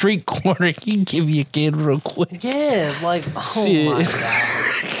on the street corner. He can give you a kid real quick. Yeah, like, oh shit. My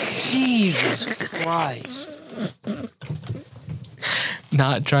God. Jesus Christ.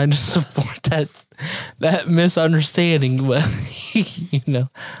 Not trying to support that misunderstanding, but, you know,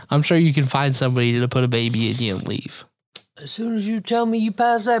 I'm sure you can find somebody to put a baby in you and leave. As soon as you tell me you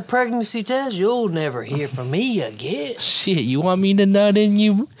passed that pregnancy test, you'll never hear from me again. Shit, you want me to nut in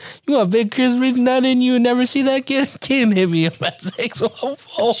you? You want Big Crispy to nut in you and never see that kid? Can't hit me up at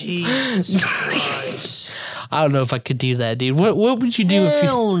 614. Jesus Christ. I don't know if I could do that, dude. What would you do if you...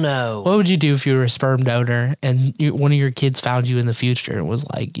 Hell no. What would you do if you were a sperm donor and one of your kids found you in the future and was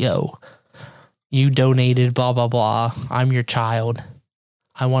like, yo, you donated, blah, blah, blah. I'm your child.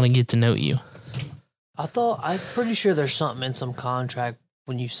 I want to get to know you. I'm pretty sure there's something in some contract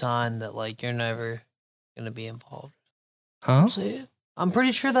when you sign that, like, you're never going to be involved. Huh? I'm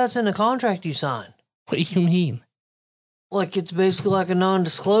pretty sure that's in a contract you sign. What do you mean? Like, it's basically like a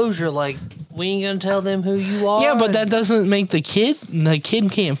non-disclosure. Like, we ain't going to tell them who you are. Yeah, but that doesn't make the kid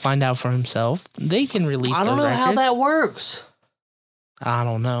can't find out for himself. They can release I don't know how that works. I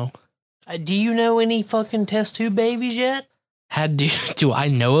don't know. Do you know any fucking test tube babies yet? Do I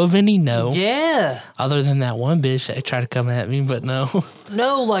know of any? No. Yeah. Other than that one bitch that tried to come at me, but no.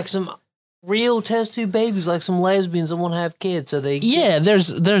 No, like some real test tube babies, like some lesbians that want to have kids. So they. Yeah,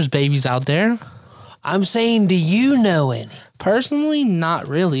 there's babies out there. I'm saying, do you know any? Personally, not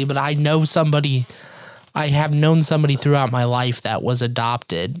really, but I know somebody. I have known somebody throughout my life that was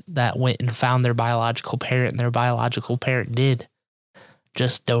adopted that went and found their biological parent, and their biological parent did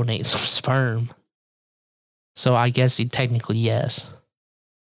just donate some sperm. So I guess technically yes.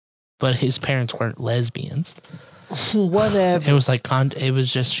 But his parents weren't lesbians. Whatever. It was like it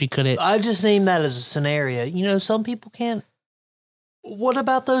was just she couldn't. I just named that as a scenario. You know, some people can't. What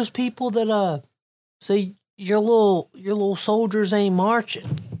about those people that say your little soldiers ain't marching,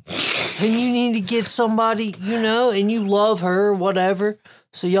 and you need to get somebody, you know, and you love her or whatever,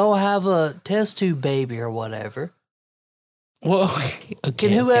 so y'all have a test tube baby or whatever. Well,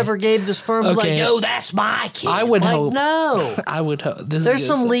 Can whoever gave the sperm be like, yo, that's my kid? I would hope. No. I would hope. There's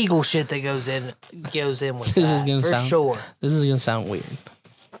some legal shit that goes in with this that, is gonna for sound, sure. This is going to sound weird.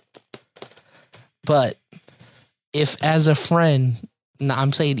 But if as a friend,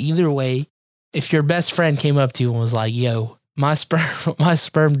 I'm saying either way, if your best friend came up to you and was like, yo, my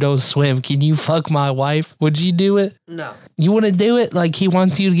sperm don't swim, can you fuck my wife? Would you do it? No. You wouldn't do it? Like, he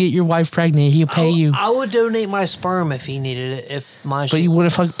wants you to get your wife pregnant, he'll pay you. I would donate my sperm if he needed it. If my But you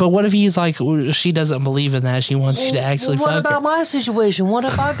wouldn't fuck. But what if he's like, she doesn't believe in that, she wants you to actually what fuck about her? my situation? What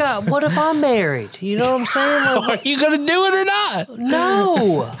if I'm married? You know what I'm saying? Like, Are you going to do it or not?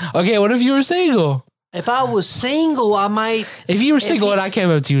 no. Okay, what if you were single? If I was single, I might. If you were single and I came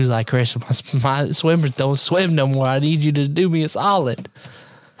up to you and was like, Chris, my swimmers don't swim no more. I need you to do me a solid.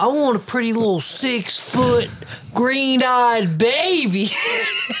 I want a pretty little 6 foot green-eyed baby.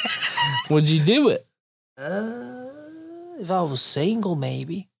 Would you do it? If I was single,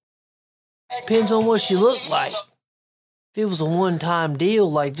 maybe. Depends on what she looked like. If it was a one-time deal,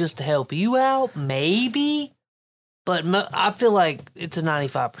 like just to help you out, maybe. But I feel like it's a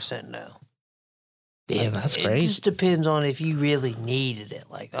 95% no. Damn, that's It crazy. just depends on if you really needed it.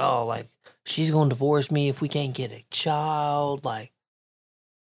 Like, oh, like she's gonna divorce me if we can't get a child. Like,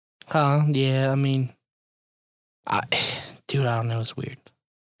 Yeah, I mean, dude, I don't know. It's weird.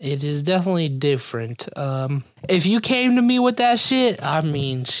 It is definitely different. If you came to me with that shit, I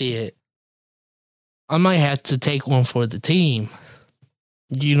mean, shit, I might have to take one for the team.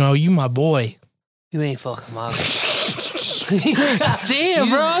 You know, you my boy. you ain't fucking my. Damn,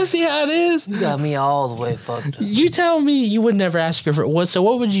 bro, I see how it is. You got me all the way fucked up. You tell me you would never ask her for what. So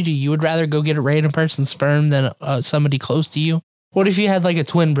what would you do? You would rather go get a random person's sperm than somebody close to you? What if you had like a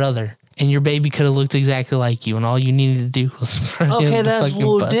twin brother and your baby could have looked exactly like you and all you needed to do was for him Okay, to that's a fucking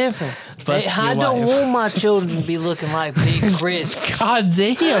little different. bust Hey, I your don't wife. want my children to be looking like Big Chris. God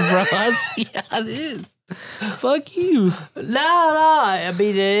damn, bro. I see how it is. Fuck you. No. I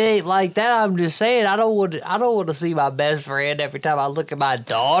mean, it ain't like that. I'm just saying, I don't want to see my best friend every time I look at my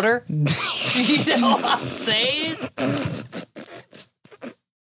daughter. You know what I'm saying?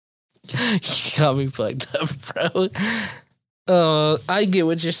 You got me fucked up, bro. I get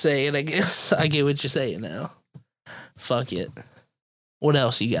what you're saying, I guess. I get what you're saying now. Fuck it. What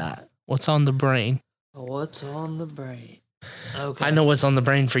else you got? What's on the brain? What's on the brain? Okay. I know what's on the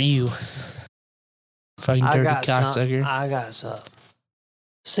brain for you. Fucking dirty cocksucker. I got something.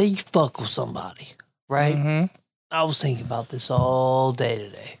 Say you fuck with somebody, right? Mm-hmm. I was thinking about this all day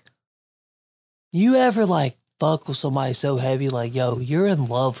today. You ever like fuck with somebody so heavy, like, yo, you're in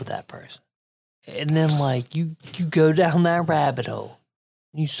love with that person. And then like you go down that rabbit hole.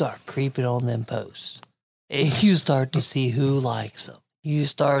 You start creeping on them posts. And you start to see who likes them. You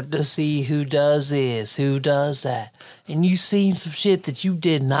start to see who does this, who does that. And you seen some shit that you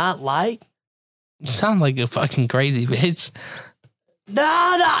did not like. You sound like a fucking crazy bitch.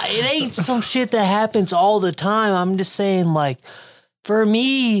 No, it ain't some shit that happens all the time. I'm just saying, like, for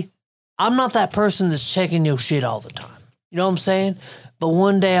me, I'm not that person that's checking your shit all the time. You know what I'm saying? But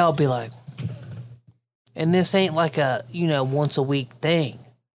one day I'll be like, and this ain't like a, once a week thing.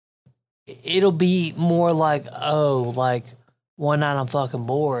 It'll be more like, oh, like, one night I'm fucking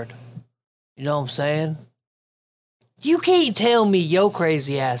bored. You know what I'm saying? You can't tell me your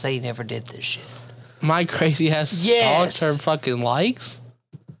crazy ass ain't never did this shit. My crazy ass Yes. stalks her fucking likes.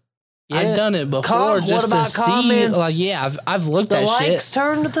 Yeah. I've done it before What just to about see. comments? Like, yeah, I've looked The at likes shit.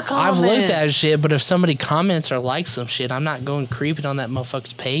 turn to the I've comments. looked at shit, but if somebody comments or likes some shit, I'm not going creeping on that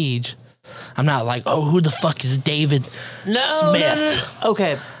motherfucker's page. I'm not like, oh, who the fuck is David Smith? No.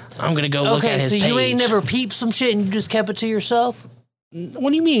 Okay. I'm gonna go look at his so page. you ain't never peeped some shit and you just kept it to yourself? What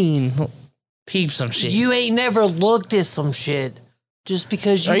do you mean? Peep some shit. You ain't never looked at some shit just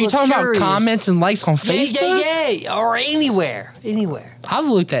because you Are you were talking curious. about comments and likes on Facebook? Yeah, or anywhere. I've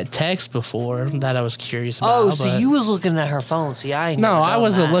looked at text before that I was curious about. Oh, so but- you was looking at her phone. See, I ain't No, never I done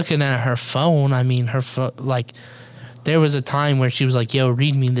wasn't that. looking at her phone. I mean, her phone, like, there was a time where she was like, yo,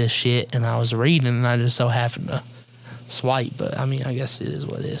 read me this shit. And I was reading and I just so happened to swipe. But I mean, I guess it is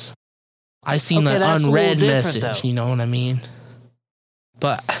what it is. I seen Okay, an that's a unread little different, message, though. you know what I mean?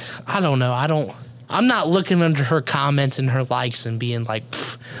 But I don't know. I'm not looking under her comments and her likes and being like,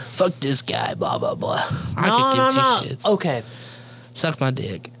 fuck this guy, blah, blah, blah. I could give two shits. Okay. Suck my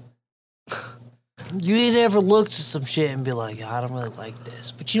dick. You ain't ever looked at some shit and be like, I don't really like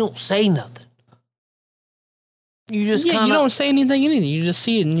this, but you don't say nothing. You just you don't say anything. You just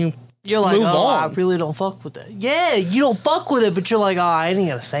see it and you're like, move on. I really don't fuck with that. Yeah, you don't fuck with it, but you're like, I ain't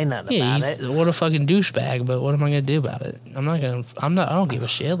gonna say nothing about it. What a fucking douchebag, but what am I gonna do about it? I don't give a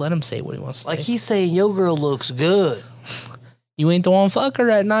shit. Let him say what he wants to Like say. he's saying your girl looks good. You ain't the one fuck her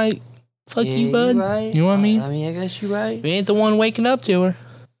at night. Fuck you, bud. Right. You know what I mean? I guess you're right. You ain't the one waking up to her.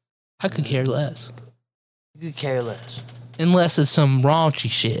 I could care less. You could care less. Unless it's some raunchy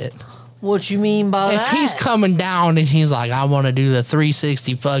shit. What you mean by that? If he's coming down and he's like, I want to do the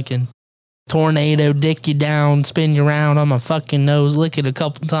 360 fucking tornado, dick you down, spin you around on my fucking nose, lick it a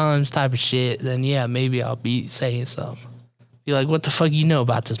couple times type of shit, then yeah, maybe I'll be saying something. Be like, what the fuck you know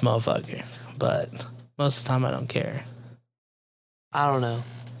about this motherfucker? But most of the time I don't care. I don't know.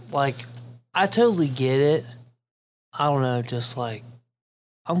 Like, I totally get it. I don't know, just like,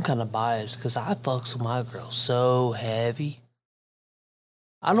 I'm kind of biased because I fucks with my girl so heavy.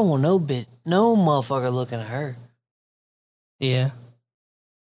 I don't want no motherfucker looking at her. Yeah.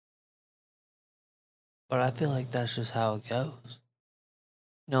 But I feel like that's just how it goes.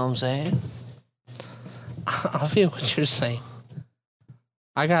 You know what I'm saying? I feel what you're saying.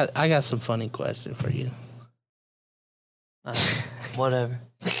 I got some funny question for you. Whatever.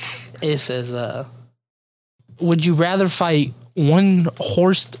 It says, would you rather fight one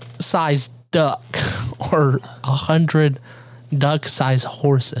horse-sized duck or 100 duck-sized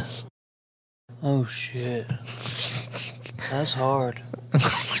horses? Oh, shit. That's hard.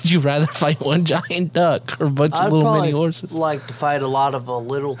 Would you rather fight one giant duck or a bunch of little mini horses? Like to fight a lot of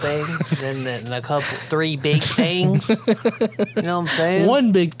little things and a couple, 3 big things. You know what I'm saying?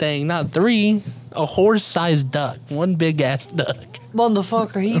 One big thing, not 3. A horse-sized duck. One big-ass duck.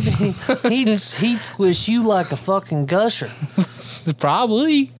 Motherfucker, he'd squish you like a fucking gusher.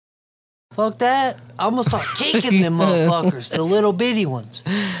 Probably. Fuck that. I'm going to start kicking them motherfuckers, the little bitty ones.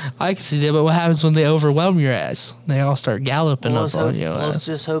 I can see that, but what happens when they overwhelm your ass? They all start galloping up on you. Let's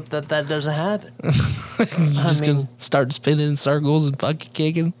just hope that doesn't happen. You're just going to start spinning in circles and fucking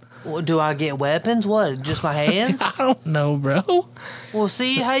kicking. Well, do I get weapons? What, just my hands? I don't know, bro. Well,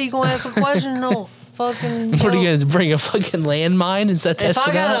 see, how you going to ask a question? No. Fucking, what are you gonna bring, a fucking landmine and set that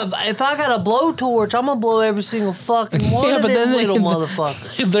shit out? If I got a blowtorch, I'm gonna blow every single fucking one of them little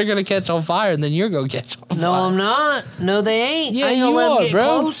motherfuckers. They're gonna catch on fire, and then you're gonna catch on fire. No, I'm not. No, they ain't. Yeah, I ain't gonna you let are, them get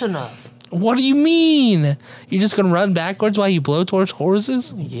bro. close enough. What do you mean? You're just gonna run backwards while you blowtorch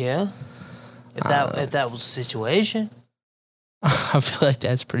horses? Yeah. If that was the situation. I feel like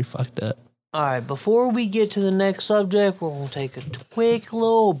that's pretty fucked up. All right, before we get to the next subject, we're gonna take a quick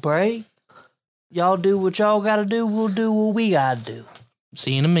little break. Y'all do what y'all gotta do. We'll do what we gotta do.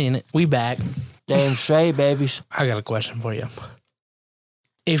 See you in a minute. We back. Damn straight, babies. I got a question for you.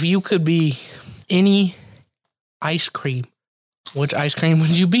 If you could be any ice cream, which ice cream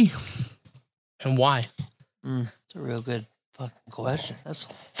would you be? And why? It's a real good fucking question. That's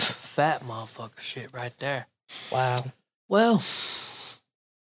fat motherfucker shit right there. Wow. Well,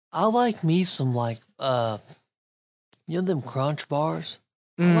 I like me some like you know them Crunch bars?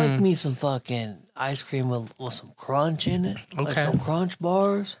 I like me some fucking ice cream with some crunch in it. Okay. Like some Crunch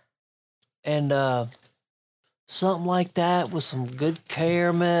bars. And something like that with some good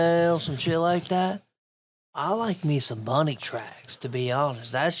caramel, some shit like that. I like me some Bunny Tracks, to be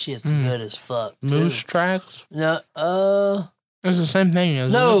honest. That shit's good as fuck. Moose Tracks? No, it's the same thing,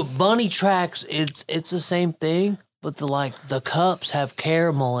 isn't it? Bunny Tracks, it's the same thing, but the cups have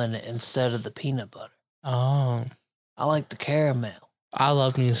caramel in it instead of the peanut butter. Oh. I like the caramel. I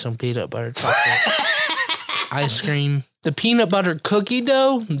love me some peanut butter chocolate ice cream. The peanut butter cookie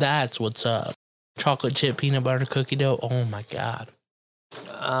dough, that's what's up. Chocolate chip peanut butter cookie dough. Oh my God.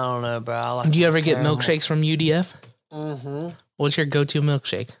 I don't know, bro. I like Do you ever get caramel. milkshakes from UDF? Mm-hmm. What's your go-to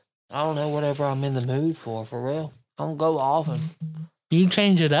milkshake? I don't know, whatever I'm in the mood for real. I don't go often. You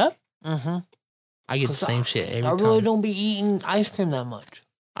change it up? Mm-hmm. I get the same shit every I time. really don't be eating ice cream that much.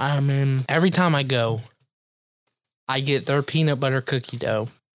 I mean, every time I go, I get their peanut butter cookie dough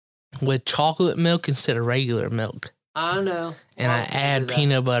with chocolate milk instead of regular milk. I know. And I add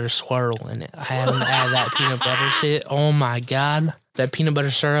peanut butter swirl in it. I had them add that peanut butter shit. Oh my God. That peanut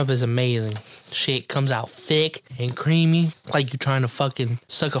butter syrup is amazing. Shit comes out thick and creamy, like you're trying to fucking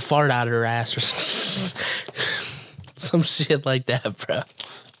suck a fart out of her ass or some shit like that, bro.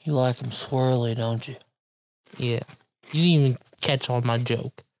 You like them swirly, don't you? Yeah. You didn't even catch on my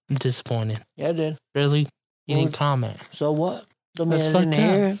joke. I'm disappointed. Yeah, I did. Really? You didn't comment. So what? Don't mean That's I didn't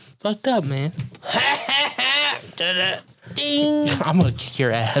hear it. Fucked up, man. Ding. I'm gonna kick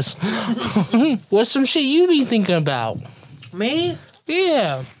your ass. What's some shit you be thinking about? Me?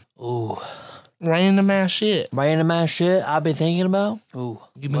 Yeah. Ooh. Random ass shit. Random ass shit I've been thinking about. Ooh,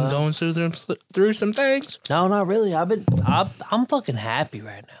 You've been going through some things? No, not really. I'm fucking happy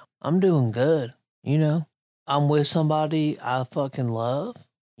right now. I'm doing good. You know, I'm with somebody I fucking love.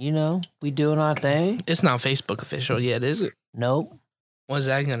 You know, we doing our thing. It's not Facebook official yet, is it? Nope. When's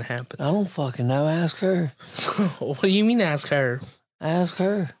that gonna happen? I don't fucking know. Ask her. What do you mean ask her? Ask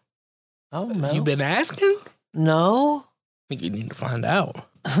her. I don't know. You been asking? No. I think you need to find out.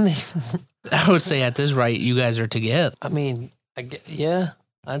 I mean, I would say at this rate, you guys are together. yeah,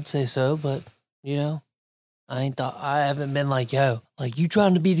 I'd say so, but you know, I haven't been like, yo, like you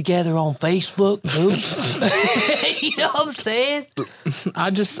trying to be together on Facebook, dude? You know what I'm saying?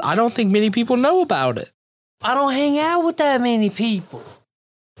 I don't think many people know about it. I don't hang out with that many people.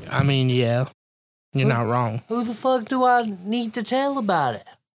 I mean, yeah, you're not wrong. Who the fuck do I need to tell about it?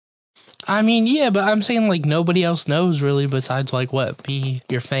 I mean, yeah, but I'm saying like nobody else knows really besides like what, me,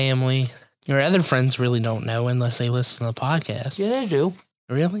 your family. Your other friends really don't know unless they listen to the podcast. Yeah, they do.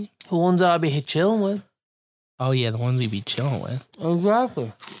 Really? The ones that I be chilling with. Oh, yeah, the ones you be chilling with.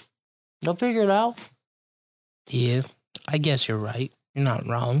 Exactly. They'll figure it out. Yeah, I guess you're right. You're not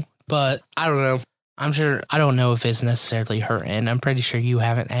wrong. But I don't know. I don't know if it's necessarily her end. I'm pretty sure you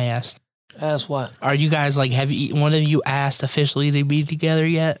haven't asked. Ask what? Are you guys like, have you, one of you asked officially to be together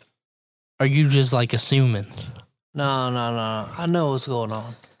yet? Are you just like assuming? No. I know what's going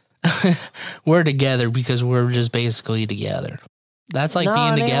on. We're together because we're just basically together. That's like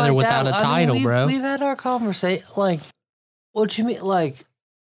being together like without a title, bro. We've had our conversation. Like, what you mean? Like,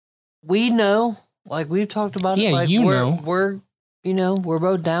 we know. Like, we've talked about it. Yeah, like, you know. We're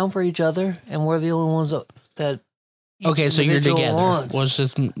both down for each other, and we're the only ones that. Okay, so you're together. Wants. Let's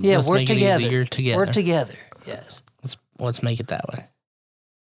just let's we're make together. It easy. You're together. We're together. Yes. Let's make it that way.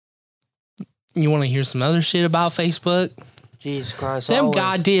 You want to hear some other shit about Facebook? Jesus Christ! Them always.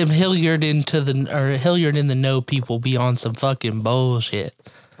 goddamn Hilliard in the know people be on some fucking bullshit.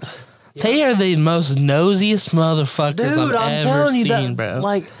 Yeah. They are the most nosiest motherfuckers I've ever seen, bro.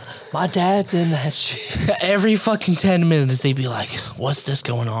 Like, my dad's in that shit. Every fucking 10 minutes, they'd be like, what's this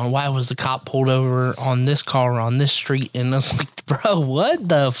going on? Why was the cop pulled over on this car on this street? And I was like, bro, what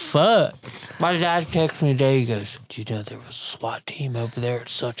the fuck? My dad texted me today. He goes, do you know there was a SWAT team over there at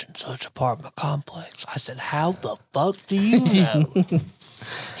such and such apartment complex? I said, how the fuck do you know?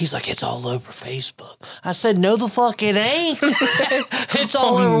 He's like, it's all over Facebook. I said, no, the fuck it ain't. It's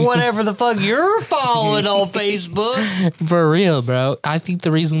all over whatever the fuck you're following on Facebook. For real, bro. I think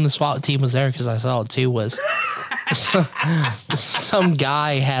the reason the SWAT team was there, because I saw it too, was some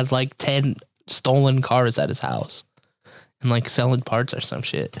guy had like 10 stolen cars at his house and like selling parts or some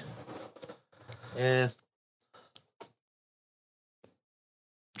shit. Yeah.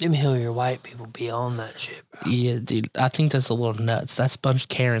 Them Hilliard white people be on that shit, bro. Yeah, dude. I think that's a little nuts. That's a bunch of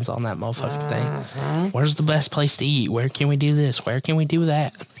Karens on that motherfucking thing. Where's the best place to eat? Where can we do this? Where can we do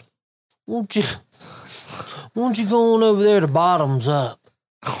that? Won't you go on over there to Bottoms Up?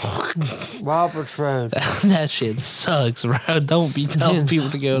 Roberts Road. That shit sucks, bro. Don't be telling people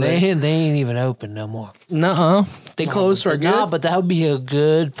to go there. They ain't even open no more. Nuh-uh. They closed for good? Nah, but that would be a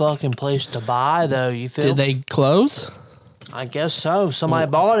good fucking place to buy, though. You feel? Did they close? I guess so.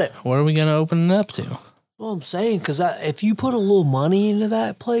 Somebody bought it. What are we going to open it up to? Well, I'm saying, because if you put a little money into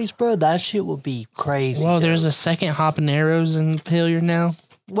that place, bro, that shit would be crazy. Well, there's a second Hoppin' Arrows in Hilliard now.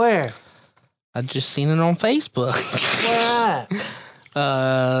 Where? I just seen it on Facebook. Where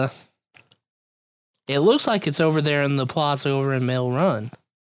at? It looks like it's over there in the plaza over in Mill Run.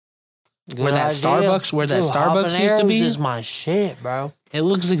 Where that Starbucks used to be. Is my shit, bro. It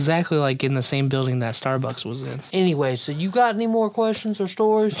looks exactly like in the same building that Starbucks was in. Anyway, so you got any more questions or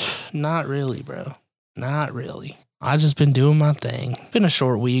stories? Not really, bro. Not really. I just been doing my thing. Been a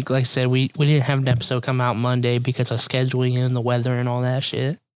short week. Like I said, we didn't have an episode come out Monday because of scheduling and the weather and all that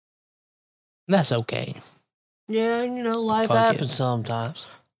shit. That's okay. Yeah, you know, life happens sometimes.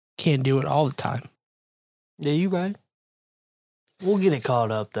 Can't do it all the time. Yeah, you right. We'll get it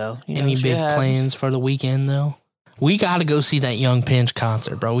caught up, though. Any big plans for the weekend, though? We got to go see that Young Pinch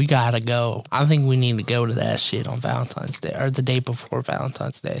concert, bro. We got to go. I think we need to go to that shit on Valentine's Day or the day before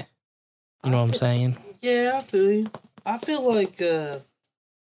Valentine's Day. You know what I'm saying? Yeah, I feel you. I feel like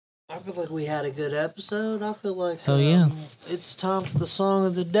we had a good episode. I feel like hell yeah. It's time for the song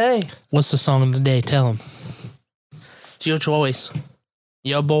of the day. What's the song of the day? Tell them. It's your choice.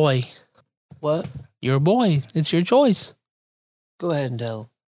 Your boy. What? Your boy. It's your choice. Go ahead and tell them.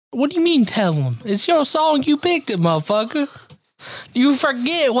 What do you mean tell them? It's your song. You picked it, motherfucker. You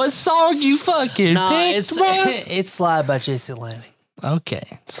forget what song you fucking picked, bro? It's Slide by Chase Atlantic.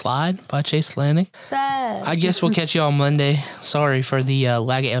 Okay. Slide by Chase Atlantic. Slide. I guess we'll catch you on Monday. Sorry for the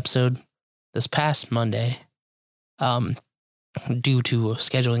lag episode. this past Monday, due to a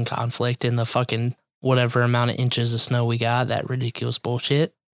scheduling conflict and the fucking whatever amount of inches of snow we got, that ridiculous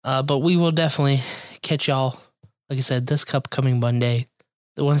bullshit. But we will definitely catch y'all, like I said, this upcoming Monday.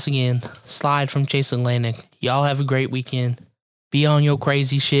 Once again, Slide from Chase Atlantic. Y'all have a great weekend. Be on your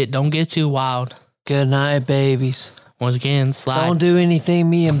crazy shit. Don't get too wild. Good night, babies. Once again, Slide. Don't do anything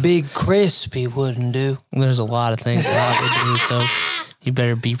me and Big Crispy wouldn't do. There's a lot of things that I would do, so you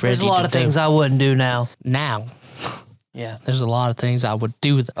better be ready. There's a lot of things I wouldn't do now. Now. Yeah. There's a lot of things I would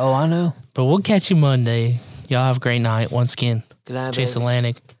do. Oh, I know. But we'll catch you Monday. Y'all have a great night. Once again, Good night, Chase babies.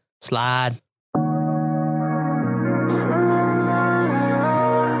 Atlantic. Slide.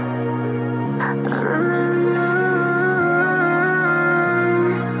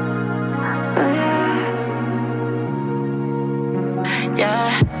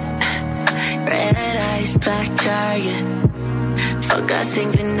 Black dragon. Fuck, I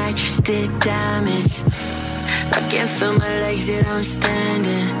think the nitrous did damage. I can't feel my legs yet I'm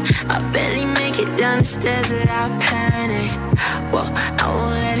standing. I barely make it down the stairs without panic. Well, I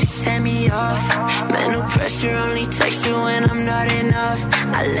won't let it set me off. Mental pressure only takes it when I'm not enough.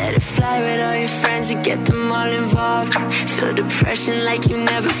 I let it fly with all your friends and get them all involved. Feel depression like you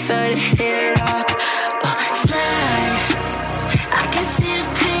never felt it hit it off. Slide. I can see the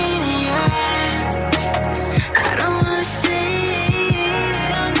pain in your eyes. I don't wanna say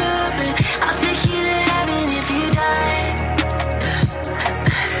that I'm good, but I'll take you to heaven if you die.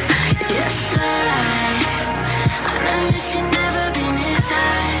 Yeah, slide. I know that you've never been this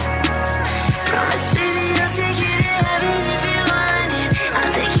high. Promise, baby, I'll take you to heaven if you want it.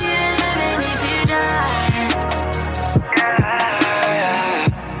 I'll take you to heaven if you die.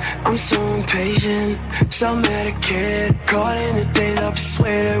 I'm so impatient, self-medicated, caught in the days, I'm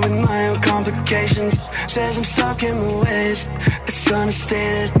persuaded with my own complications. Says I'm stuck in my ways, it's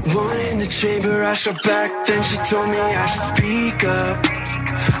understated. One in the chamber, I shot back, then she told me I should speak up.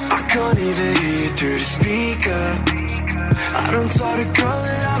 I can't even hear you through the speaker. I don't talk to girl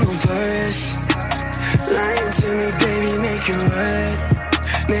that I'm embarrassed. Lying to me, baby, make it worth it.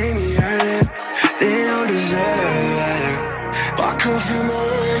 Make me hurt it, they don't deserve it. I can't feel my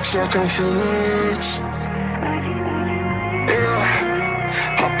legs, I can't feel my legs.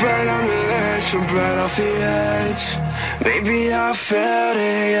 I'm right on the edge, I'm right off the edge. Maybe I felt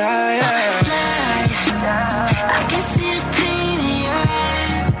it, yeah. Slide. I can see the pain in your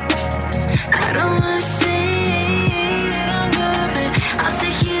eyes. I don't wanna say that I'm good, but I'll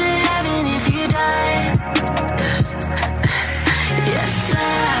take you to heaven if you die. Yeah,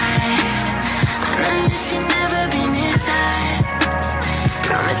 slide. I know that you've never been this high.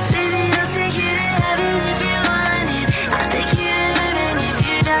 Promise, baby, I'll take you to heaven if you want it. I'll take you to heaven if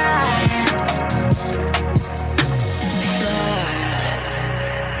you die. Slide.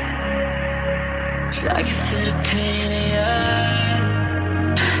 So I can feel the pain in your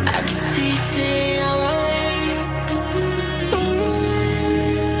eyes. I can see you saying I